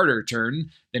 A harder turn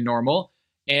than normal.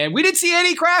 And we didn't see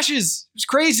any crashes. It was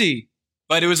crazy.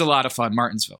 But it was a lot of fun,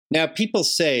 Martinsville. Now, people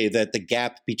say that the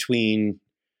gap between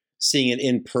seeing it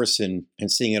in person and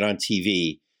seeing it on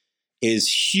TV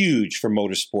is huge for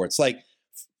motorsports. Like,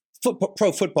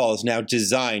 pro football is now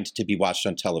designed to be watched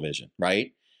on television,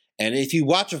 right? And if you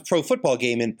watch a pro football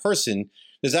game in person,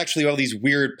 there's actually all these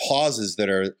weird pauses that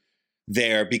are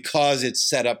there because it's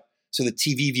set up so the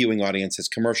TV viewing audience has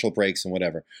commercial breaks and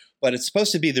whatever. But it's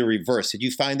supposed to be the reverse. Did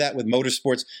you find that with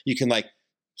motorsports? You can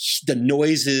the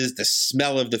noises, the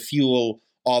smell of the fuel,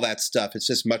 all that stuff. It's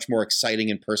just much more exciting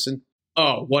in person.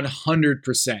 Oh,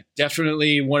 100%.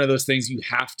 Definitely one of those things you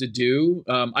have to do.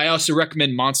 I also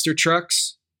recommend monster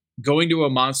trucks. Going to a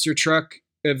monster truck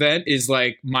event is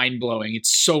mind-blowing.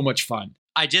 It's so much fun.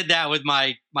 I did that with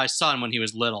my son when he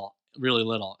was really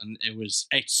little, and it's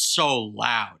so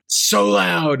loud. So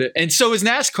loud. And so is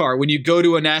NASCAR. When you go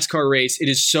to a NASCAR race, it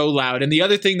is so loud. And the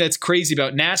other thing that's crazy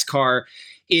about NASCAR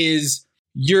is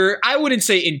I wouldn't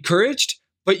say encouraged,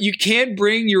 but you can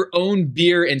bring your own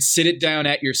beer and sit it down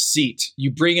at your seat.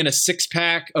 You bring in a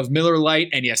 6-pack of Miller Lite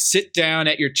and you sit down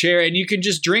at your chair and you can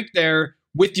just drink there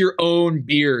with your own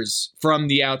beers from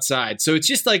the outside. So it's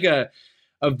just like a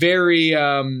very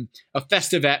a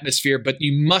festive atmosphere, but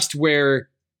you must wear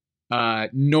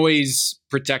noise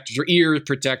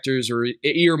protectors or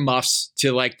ear muffs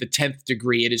to the 10th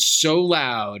degree. It is so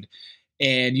loud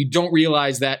and you don't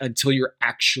realize that until you're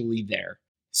actually there.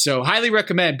 So highly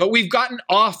recommend, but we've gotten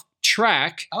off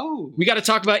track. Oh, we got to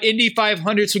talk about Indy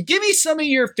 500. So give me some of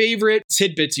your favorite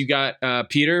tidbits you got,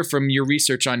 Peter, from your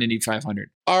research on Indy 500.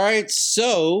 All right.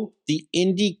 So the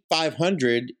Indy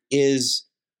 500 is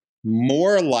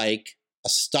more like a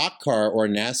stock car or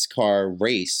NASCAR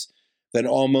race than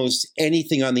almost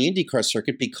anything on the IndyCar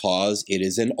circuit because it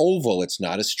is an oval. It's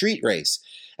not a street race.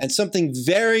 And something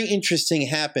very interesting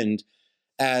happened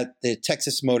at the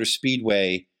Texas Motor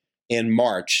Speedway in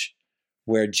March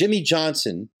where Jimmy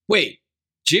Johnson... Wait,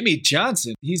 Jimmy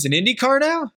Johnson? He's an IndyCar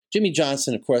now? Jimmy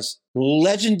Johnson, of course,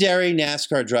 legendary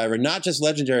NASCAR driver, not just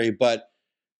legendary, but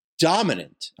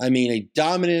dominant. I mean, a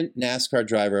dominant NASCAR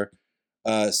driver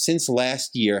since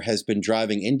last year has been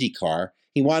driving IndyCar.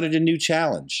 He wanted a new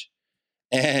challenge.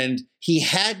 And he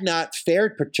had not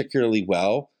fared particularly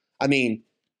well. I mean,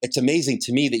 it's amazing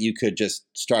to me that you could just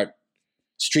start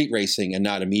street racing and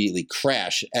not immediately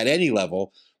crash at any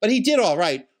level. But he did all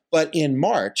right. But in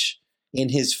March, in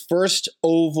his first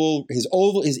his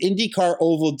IndyCar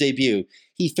oval debut,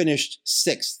 he finished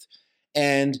 6th.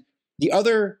 And the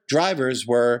other drivers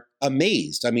were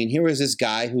amazed. I mean, here was this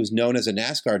guy who's known as a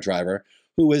NASCAR driver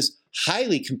who was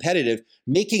highly competitive,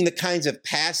 making the kinds of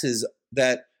passes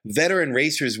that veteran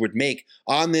racers would make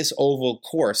on this oval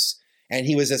course. And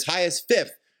he was as high as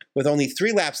 5th with only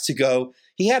 3 laps to go.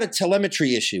 He had a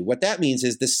telemetry issue. What that means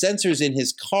is the sensors in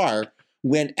his car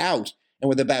went out, and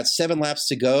with about 7 laps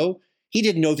to go, he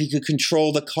didn't know if he could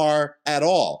control the car at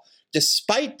all.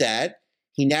 Despite that,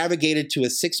 he navigated to a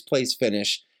 6th place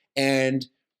finish. And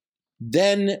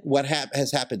then what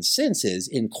has happened since is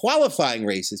in qualifying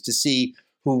races to see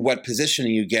what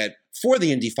positioning you get for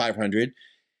the Indy 500,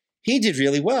 he did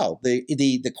really well.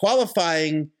 The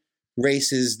qualifying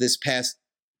races this past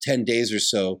 10 days or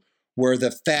so were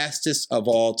the fastest of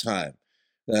all time.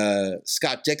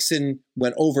 Scott Dixon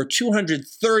went over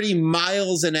 230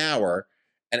 miles an hour,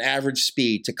 an average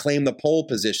speed, to claim the pole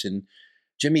position.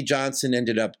 Jimmy Johnson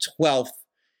ended up 12th.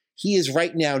 He is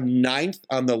right now 9th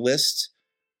on the list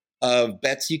of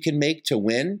bets you can make to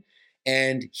win,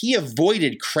 and he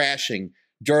avoided crashing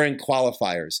during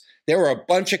qualifiers. There were a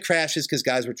bunch of crashes because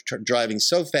guys were driving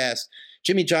so fast.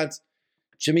 Jimmy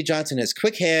Johnson has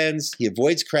quick hands. He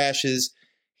avoids crashes.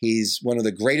 He's one of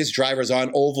the greatest drivers on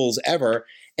ovals ever.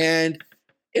 And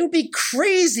it would be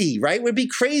crazy, right? It would be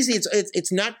crazy.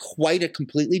 It's not quite a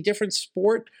completely different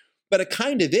sport, but it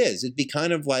kind of is. It'd be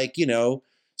kind of like,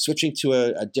 switching to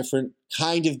a different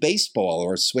kind of baseball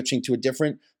or switching to a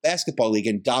different basketball league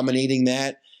and dominating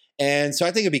that. And so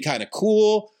I think it'd be kind of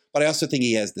cool, but I also think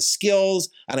he has the skills.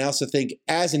 And I also think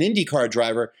as an IndyCar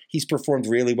driver, he's performed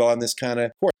really well on this kind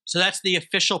of course. So that's the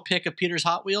official pick of Peter's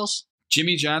Hot Wheels?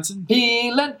 Jimmy Johnson?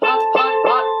 Feeling hot, hot,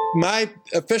 hot. My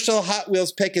official Hot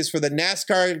Wheels pick is for the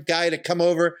NASCAR guy to come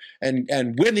over and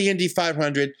win the Indy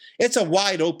 500. It's a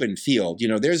wide open field.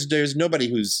 There's nobody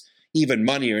who's even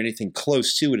money or anything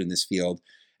close to it in this field.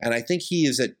 And I think he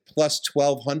is at plus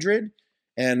 1,200.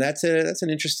 And that's an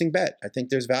interesting bet. I think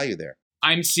there's value there.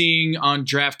 I'm seeing on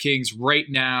DraftKings right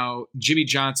now, Jimmy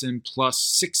Johnson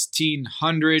plus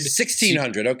 1,600.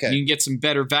 1,600, okay. You can get some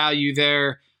better value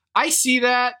there. I see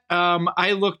that.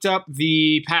 I looked up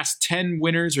the past 10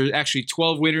 winners, or actually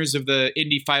 12 winners of the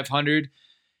Indy 500,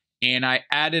 and I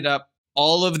added up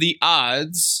all of the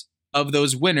odds of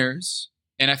those winners,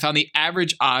 and I found the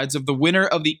average odds of the winner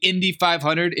of the Indy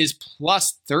 500 is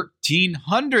plus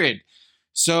 1,300.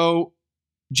 So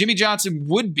Jimmy Johnson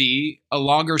would be a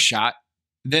longer shot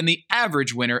than the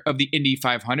average winner of the Indy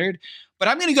 500. But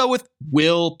I'm going to go with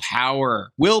Will Power.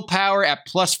 Will Power at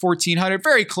plus 1,400,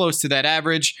 very close to that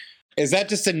average. Is that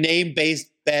just a name-based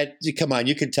bet? Come on,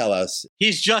 you can tell us.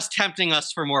 He's just tempting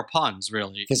us for more puns,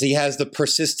 really. Because he has the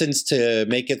persistence to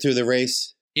make it through the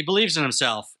race? He believes in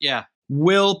himself, yeah.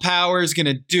 Will Power is going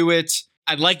to do it.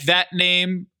 I like that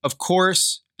name, of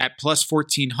course, at plus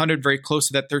 1,400, very close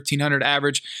to that 1,300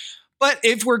 average. But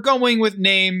if we're going with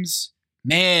names,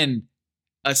 man,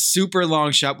 a super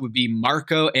long shot would be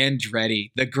Marco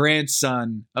Andretti, the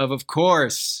grandson of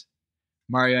course,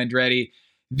 Mario Andretti,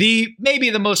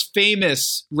 maybe the most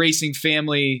famous racing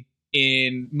family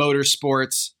in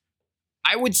motorsports.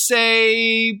 I would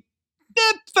say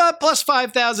plus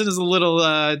 5,000 is a little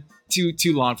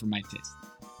too long for my taste.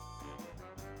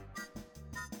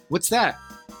 What's that?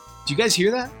 Do you guys hear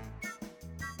that?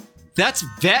 That's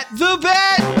Bet the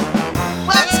Bet!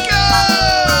 Let's go!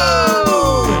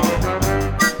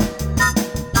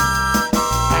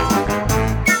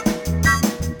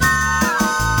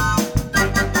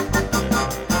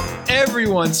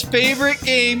 Everyone's favorite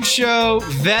game show,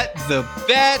 Bet the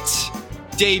Bet,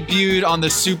 debuted on the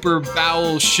Super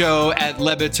Bowl show at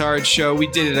Le Batard Show. We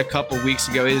did it a couple weeks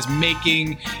ago. It is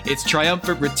making its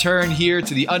triumphant return here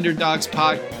to the Underdogs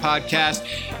podcast.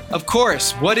 Of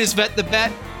course, what is Bet the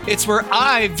Bet? It's where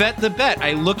I vet the bet.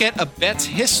 I look at a bet's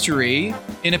history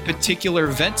in a particular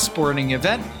event, sporting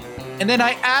event, and then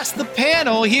I ask the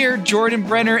panel here, Jordan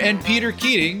Brenner and Peter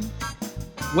Keating,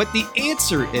 what the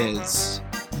answer is.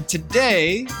 And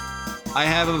today, I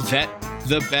have a vet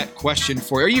the bet question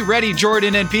for you. Are you ready,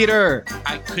 Jordan and Peter?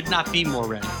 I could not be more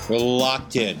ready. We're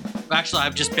locked in. Actually,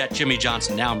 I've just bet Jimmy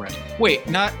Johnson. Now I'm ready. Wait,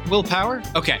 not Will Power?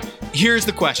 Okay, here's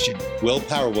the question. Will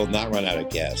Power will not run out of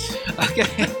gas. Okay.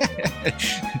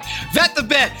 Bet the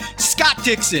bet. Scott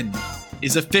Dixon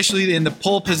is officially in the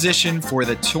pole position for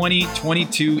the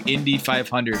 2022 Indy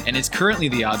 500 and is currently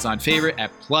the odds-on favorite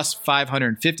at plus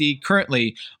 550,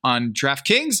 currently on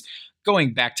DraftKings.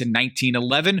 Going back to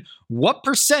 1911, what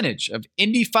percentage of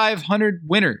Indy 500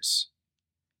 winners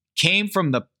came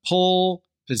from the pole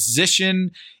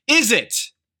position? Is it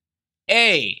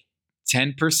A,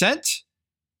 10%,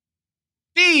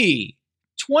 B,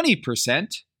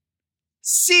 20%,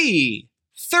 C,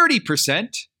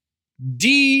 30%,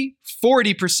 D,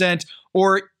 40%,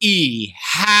 or E,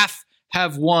 half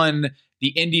have won the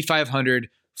Indy 500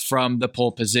 from the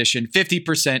pole position.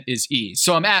 50% is E.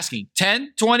 So I'm asking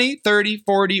 10, 20, 30,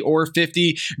 40, or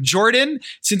 50. Jordan,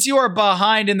 since you are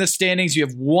behind in the standings, you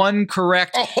have one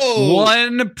correct,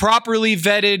 one properly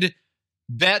vetted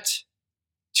bet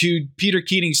to Peter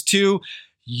Keating's 2.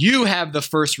 You have the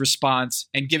first response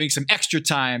and giving some extra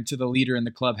time to the leader in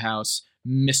the clubhouse,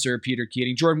 Mr. Peter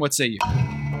Keating. Jordan, what say you?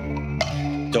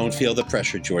 Don't feel the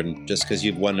pressure, Jordan, just because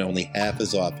you've won only half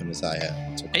as often as I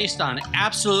have. Okay. Based on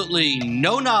absolutely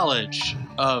no knowledge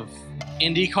of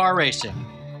IndyCar racing,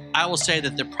 I will say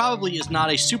that there probably is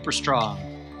not a super strong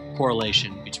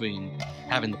correlation between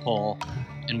having the pole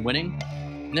and winning.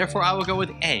 And therefore, I will go with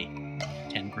A,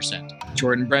 10%.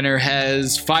 Jordan Brenner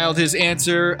has filed his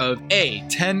answer of A,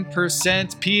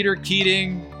 10%. Peter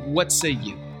Keating, what say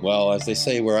you? Well, as they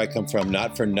say where I come from,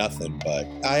 not for nothing, but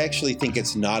I actually think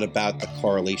it's not about the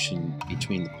correlation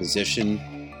between the position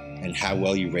and how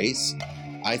well you race.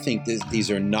 I think these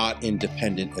are not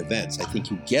independent events. I think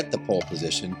you get the pole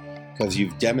position because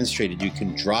you've demonstrated you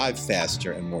can drive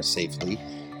faster and more safely.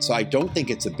 So I don't think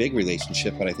it's a big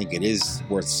relationship, but I think it is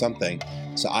worth something.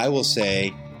 So I will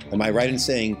say, am I right in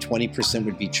saying 20%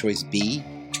 would be choice B?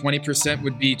 20%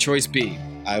 would be choice B.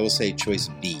 I will say choice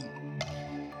B.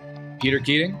 Peter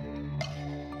Keating,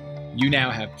 you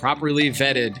now have properly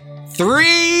vetted 3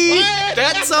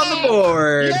 bets on the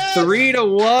board. Yes!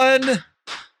 3-1.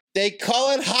 They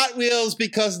call it Hot Wheels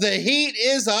because the heat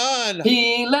is on.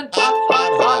 Healing,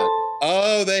 hot.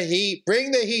 Oh, the heat. Bring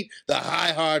the heat. The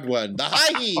high, hard one. The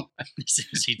high heat.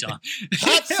 Is he done?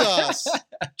 Hot sauce.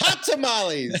 Hot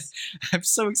tamales. I'm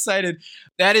so excited.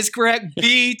 That is correct.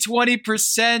 B,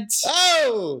 20%.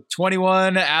 Oh!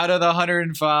 21 out of the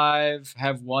 105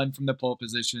 have won from the pole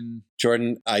position.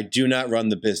 Jordan, I do not run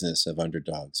the business of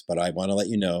underdogs, but I want to let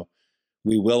you know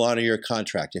we will honor your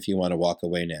contract if you want to walk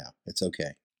away now. It's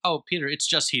okay. Oh, Peter, it's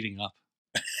just heating up.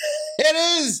 It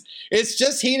is. It's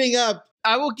just heating up.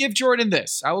 I will give Jordan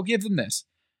this. I will give them this.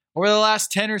 Over the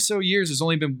last 10 or so years, there's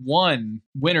only been one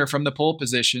winner from the pole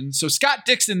position. So Scott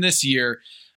Dixon this year,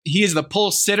 he is the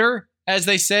pole sitter, as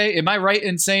they say. Am I right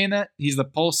in saying that? He's the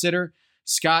pole sitter.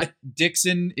 Scott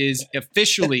Dixon is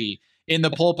officially in the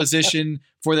pole position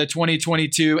for the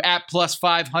 2022 at plus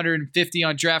 550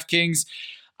 on DraftKings.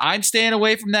 I'm staying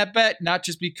away from that bet, not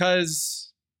just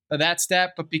because of that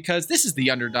stat, but because this is the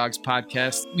Underdogs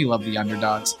podcast. We love the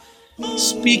Underdogs.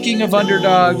 Speaking of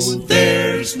underdogs,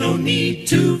 there's no need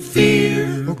to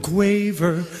fear or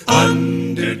quaver.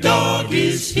 Underdog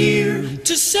is here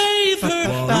to save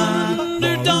her.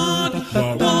 Underdog.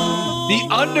 The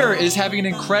under is having an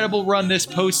incredible run this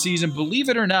postseason. Believe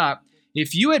it or not,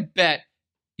 if you had bet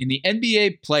in the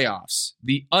NBA playoffs,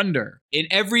 the under in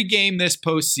every game this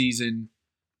postseason,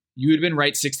 you would have been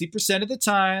right 60% of the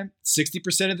time.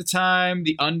 60% of the time,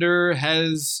 the under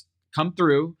has come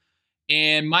through.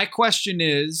 And my question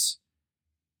is,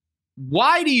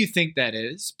 why do you think that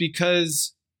is?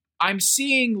 Because I'm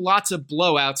seeing lots of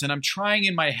blowouts, and I'm trying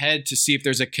in my head to see if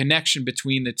there's a connection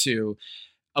between the two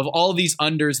of all these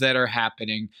unders that are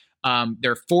happening.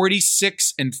 They're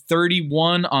 46 and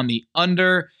 31 on the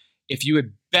under. If you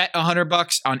would bet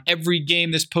 $100 on every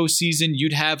game this postseason,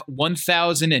 you'd have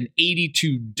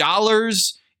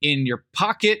 $1,082 in your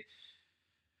pocket.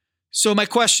 So my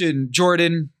question,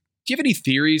 Jordan, do you have any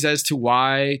theories as to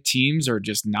why teams are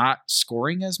just not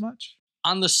scoring as much?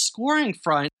 On the scoring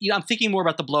front, I'm thinking more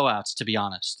about the blowouts, to be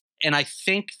honest. And I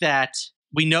think that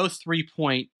we know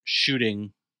 3-point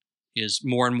shooting is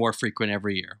more and more frequent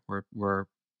every year. We're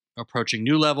approaching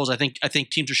new levels. I think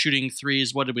teams are shooting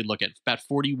threes. What did we look at? About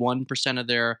 41% of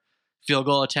their field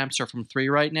goal attempts are from 3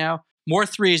 right now. More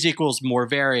threes equals more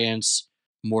variance.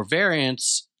 More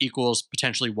variance equals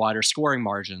potentially wider scoring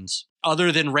margins.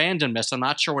 Other than randomness, I'm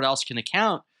not sure what else can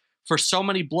account for so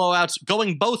many blowouts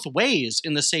going both ways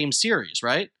in the same series,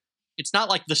 right? It's not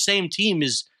like the same team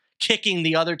is kicking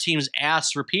the other team's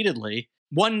ass repeatedly.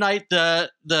 One night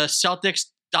the Celtics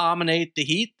dominate the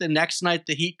Heat. The next night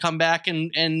the Heat come back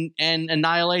and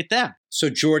annihilate them.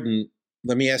 So Jordan,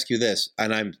 let me ask you this,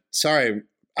 and I'm sorry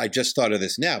I just thought of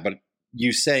this now, but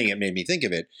you saying it made me think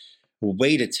of it. A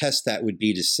way to test that would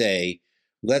be to say,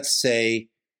 let's say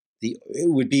it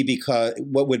would be because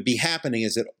what would be happening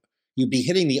is that you'd be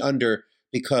hitting the under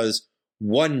because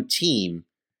one team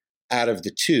out of the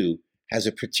two has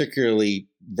a particularly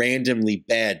randomly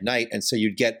bad night. And so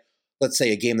you'd get, let's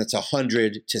say, a game that's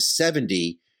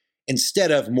 100-70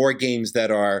 instead of more games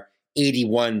that are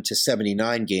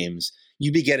 81-79 games.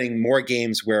 You'd be getting more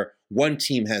games where one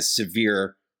team has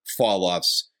severe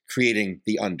fall-offs, creating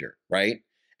the under, right?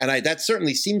 And that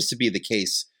certainly seems to be the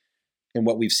case in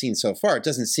what we've seen so far. It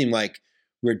doesn't seem like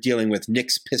we're dealing with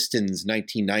Knicks Pistons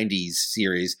 1990s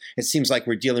series. It seems like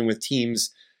we're dealing with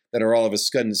teams that are all of a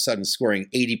sudden scoring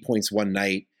 80 points one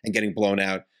night and getting blown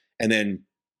out, and then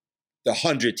the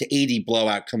 100 to 80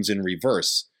 blowout comes in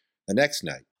reverse the next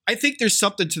night. I think there's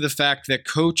something to the fact that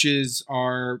coaches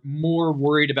are more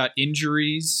worried about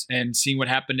injuries and seeing what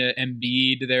happened to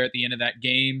Embiid there at the end of that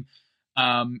game.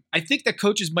 I think that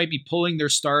coaches might be pulling their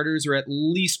starters or at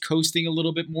least coasting a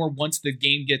little bit more once the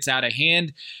game gets out of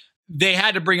hand. They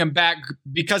had to bring them back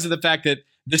because of the fact that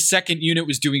the second unit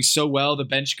was doing so well, the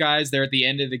bench guys there at the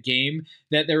end of the game,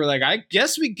 that they were like, I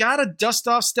guess we got to dust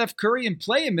off Steph Curry and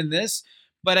play him in this.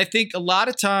 But I think a lot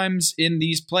of times in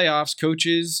these playoffs,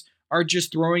 coaches are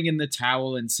just throwing in the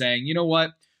towel and saying, you know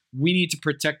what, we need to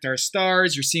protect our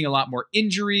stars. You're seeing a lot more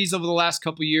injuries over the last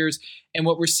couple of years. And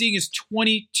what we're seeing is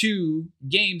 22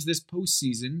 games this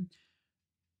postseason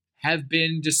have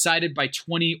been decided by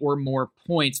 20 or more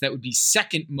points. That would be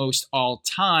second most all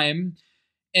time.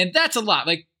 And that's a lot.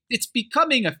 Like, it's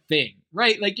becoming a thing,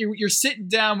 right? Like you're sitting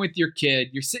down with your kid,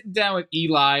 you're sitting down with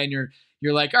Eli, and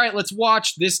you're like, all right, let's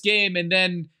watch this game. And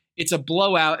then it's a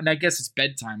blowout. And I guess it's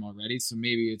bedtime already. So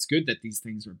maybe it's good that these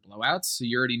things are blowouts. So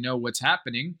you already know what's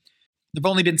happening. There've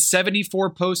only been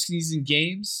 74 postseason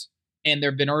games, and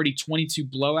there have been already 22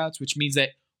 blowouts, which means that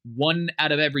 1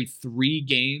 out of every 3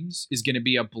 games is going to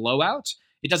be a blowout.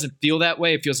 It doesn't feel that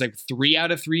way. It feels like 3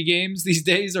 out of 3 games these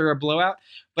days are a blowout.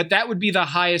 But that would be the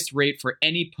highest rate for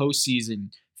any postseason.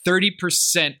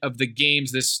 30% of the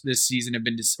games this season have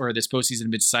been, or this postseason,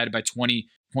 have been decided by 20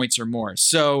 points or more.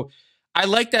 So I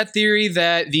like that theory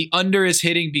that the under is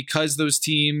hitting because those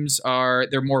teams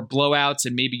they're more blowouts,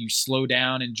 and maybe you slow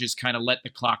down and just kind of let the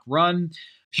clock run.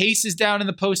 Pace is down in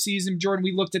the postseason. Jordan,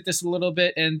 we looked at this a little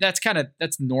bit, and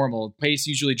that's normal. Pace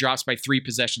usually drops by 3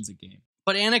 possessions a game.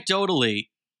 But anecdotally,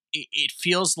 it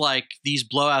feels like these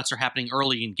blowouts are happening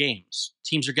early in games.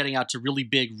 Teams are getting out to really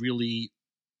big, really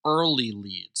early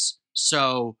leads.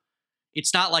 So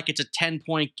it's not like it's a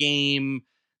 10-point game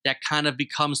that kind of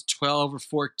becomes 12 or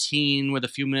 14 with a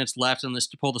few minutes left and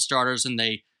to pull the starters, and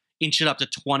they inch it up to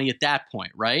 20 at that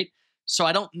point, right? So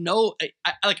I don't know.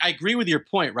 I agree with your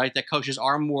point, right, that coaches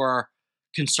are more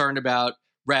concerned about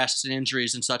rests and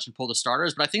injuries and such and pull the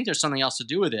starters, but I think there's something else to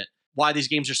do with it. Why these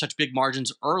games are such big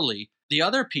margins early. The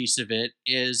other piece of it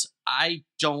is I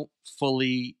don't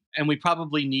fully, and we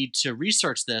probably need to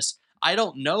research this, I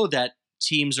don't know that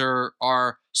teams are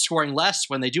scoring less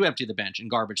when they do empty the bench in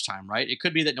garbage time, right? It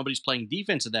could be that nobody's playing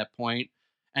defense at that point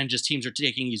and just teams are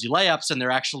taking easy layups and they're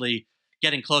actually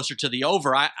getting closer to the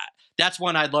over. That's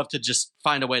one I'd love to just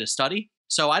find a way to study.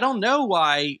 So I don't know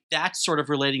why that's sort of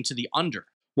relating to the under.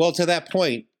 Well, to that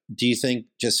point, do you think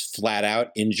just flat out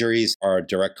injuries are a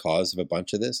direct cause of a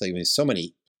bunch of this? Like, I mean, so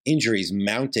many injuries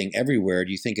mounting everywhere.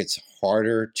 Do you think it's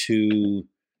harder to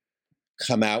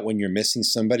come out when you're missing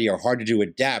somebody, or harder to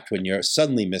adapt when you're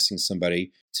suddenly missing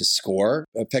somebody to score,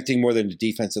 affecting more than the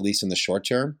defense, at least in the short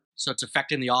term? So it's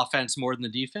affecting the offense more than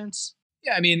the defense?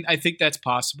 Yeah, I mean, I think that's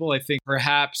possible. I think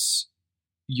perhaps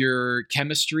your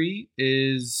chemistry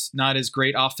is not as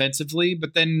great offensively,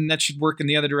 but then that should work in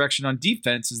the other direction on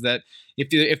defense, is that if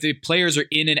the players are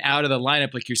in and out of the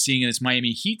lineup, like you're seeing in this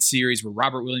Miami Heat series where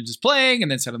Robert Williams is playing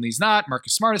and then suddenly he's not,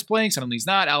 Marcus Smart is playing, suddenly he's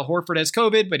not, Al Horford has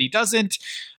COVID, but he doesn't,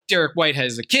 Derek White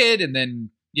has a kid, and then,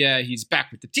 he's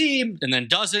back with the team. And then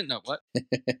doesn't? No, what?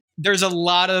 There's a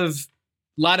lot of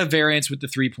variance with the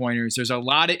three-pointers. There's a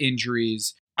lot of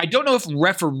injuries. I don't know if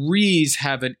referees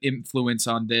have an influence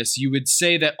on this. You would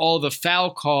say that all the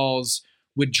foul calls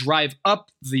would drive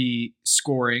up the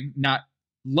scoring, not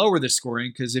lower the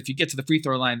scoring, because if you get to the free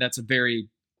throw line, that's a very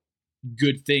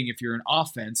good thing if you're an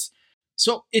offense.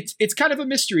 So it's kind of a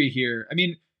mystery here. I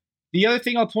mean, the other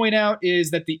thing I'll point out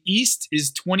is that the East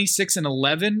is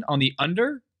 26-11 on the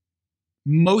under.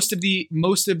 Most of the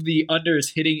under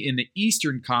is hitting in the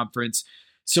Eastern Conference.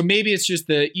 So maybe it's just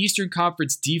the Eastern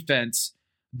Conference defense.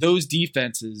 Those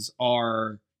defenses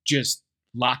are just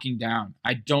locking down.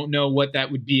 I don't know what that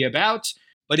would be about,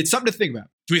 but it's something to think about.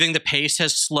 Do we think the pace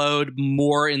has slowed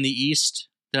more in the East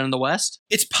than in the West?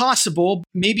 It's possible.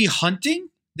 Maybe hunting.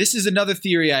 This is another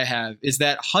theory I have, is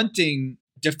that hunting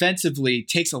defensively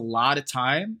takes a lot of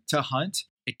time to hunt.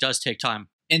 It does take time.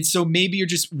 And so maybe you're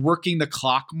just working the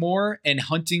clock more and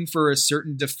hunting for a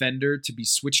certain defender to be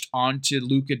switched onto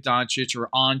Luka Doncic or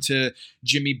onto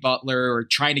Jimmy Butler, or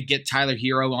trying to get Tyler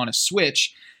Hero on a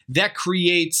switch. That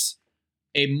creates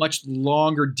a much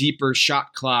longer, deeper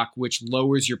shot clock, which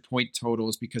lowers your point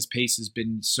totals because pace has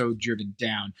been so driven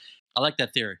down. I like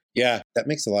that theory. Yeah, that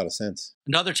makes a lot of sense.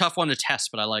 Another tough one to test,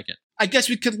 but I like it. I guess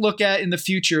we could look at in the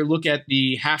future, look at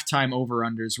the halftime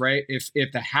over-unders, right? If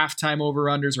the halftime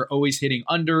over-unders are always hitting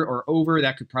under or over,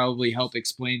 that could probably help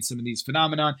explain some of these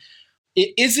phenomenon.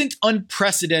 It isn't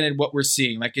unprecedented what we're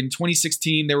seeing. Like in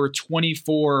 2016, there were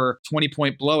 24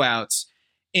 20-point blowouts.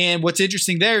 And what's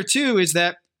interesting there, too, is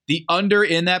that the under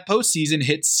in that postseason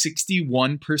hit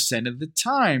 61% of the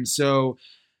time. So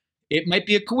it might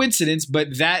be a coincidence,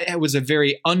 but that was a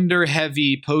very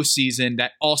under-heavy postseason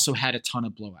that also had a ton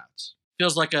of blowouts.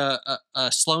 Feels like a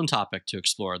Sloan topic to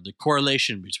explore, the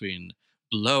correlation between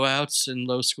blowouts and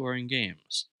low-scoring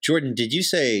games. Jordan, did you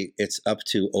say it's up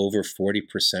to over 40%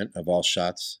 of all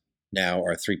shots now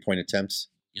are three-point attempts?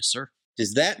 Yes, sir.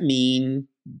 Does that mean,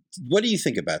 what do you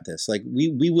think about this? Like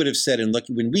we would have said,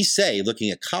 when we say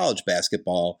looking at college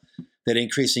basketball, that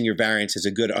increasing your variance is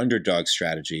a good underdog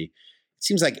strategy, it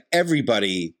seems like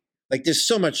everybody, like there's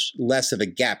so much less of a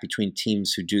gap between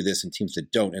teams who do this and teams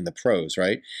that don't in the pros,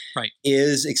 right? Right.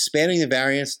 Is expanding the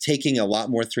variance, taking a lot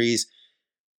more threes.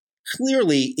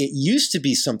 Clearly, it used to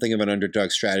be something of an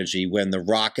underdog strategy when the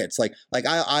Rockets, like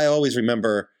I always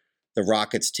remember the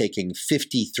Rockets taking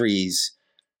 50 threes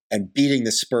and beating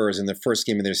the Spurs in the first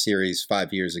game of their series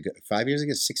 6 years ago,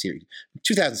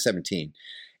 2017.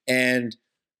 And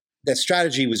that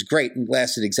strategy was great and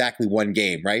lasted exactly one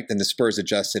game, right? Then the Spurs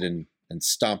adjusted and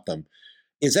stomped them.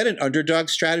 Is that an underdog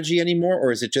strategy anymore?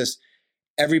 Or is it just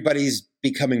everybody's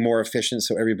becoming more efficient,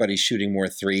 so everybody's shooting more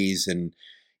threes? And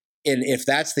if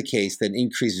that's the case, then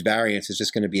increased variance is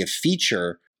just going to be a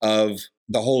feature of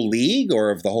the whole league or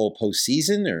of the whole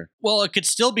postseason? Or well, it could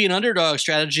still be an underdog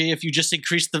strategy if you just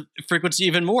increase the frequency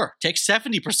even more. Take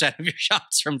 70% of your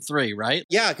shots from three, right?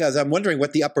 Yeah, because I'm wondering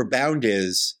what the upper bound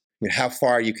is, how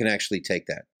far you can actually take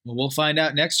that. Well, we'll find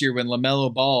out next year when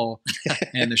LaMelo Ball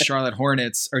and the Charlotte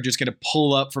Hornets are just going to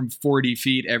pull up from 40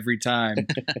 feet every time.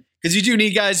 Because you do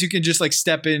need guys who can just like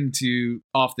step into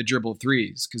off the dribble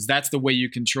threes, because that's the way you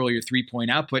control your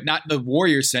 3-point output, not the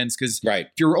Warrior sense. Because if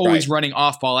you're always running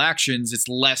off ball actions,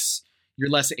 you're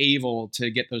less able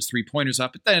to get those 3-pointers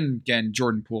up. But then again,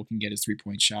 Jordan Poole can get his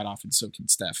 3-point shot off, and so can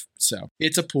Steph. So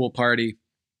it's a pool party.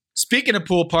 Speaking of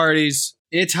pool parties,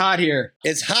 it's hot here.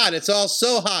 It's hot. It's all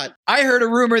so hot. I heard a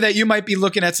rumor that you might be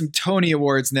looking at some Tony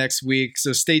Awards next week,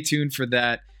 so stay tuned for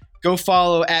that. Go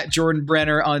follow at Jordan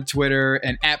Brenner on Twitter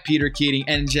and at Peter Keating,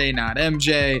 NJ, not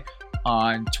MJ,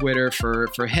 on Twitter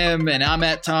for him. And I'm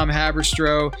at Tom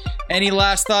Haberstroh. Any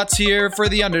last thoughts here for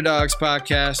the Underdogs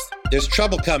podcast? There's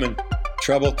trouble coming.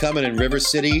 Trouble coming in River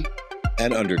City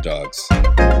and Underdogs.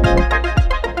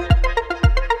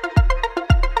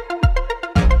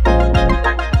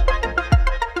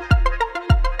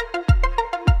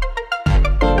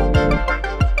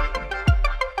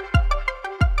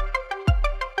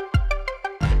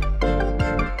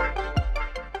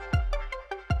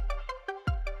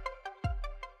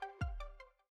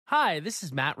 Hi, this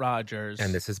is Matt Rogers.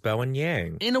 And this is Bowen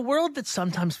Yang. In a world that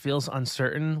sometimes feels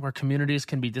uncertain, where communities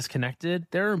can be disconnected,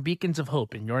 there are beacons of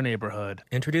hope in your neighborhood.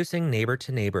 Introducing Neighbor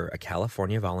to Neighbor, a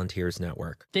California volunteers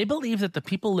network. They believe that the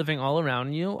people living all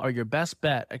around you are your best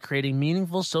bet at creating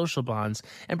meaningful social bonds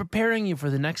and preparing you for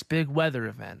the next big weather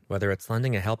event. Whether it's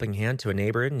lending a helping hand to a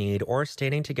neighbor in need or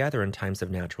standing together in times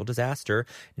of natural disaster,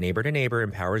 Neighbor to Neighbor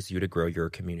empowers you to grow your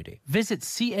community. Visit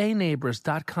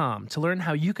caneighbors.com to learn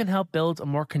how you can help build a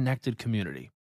more connected community.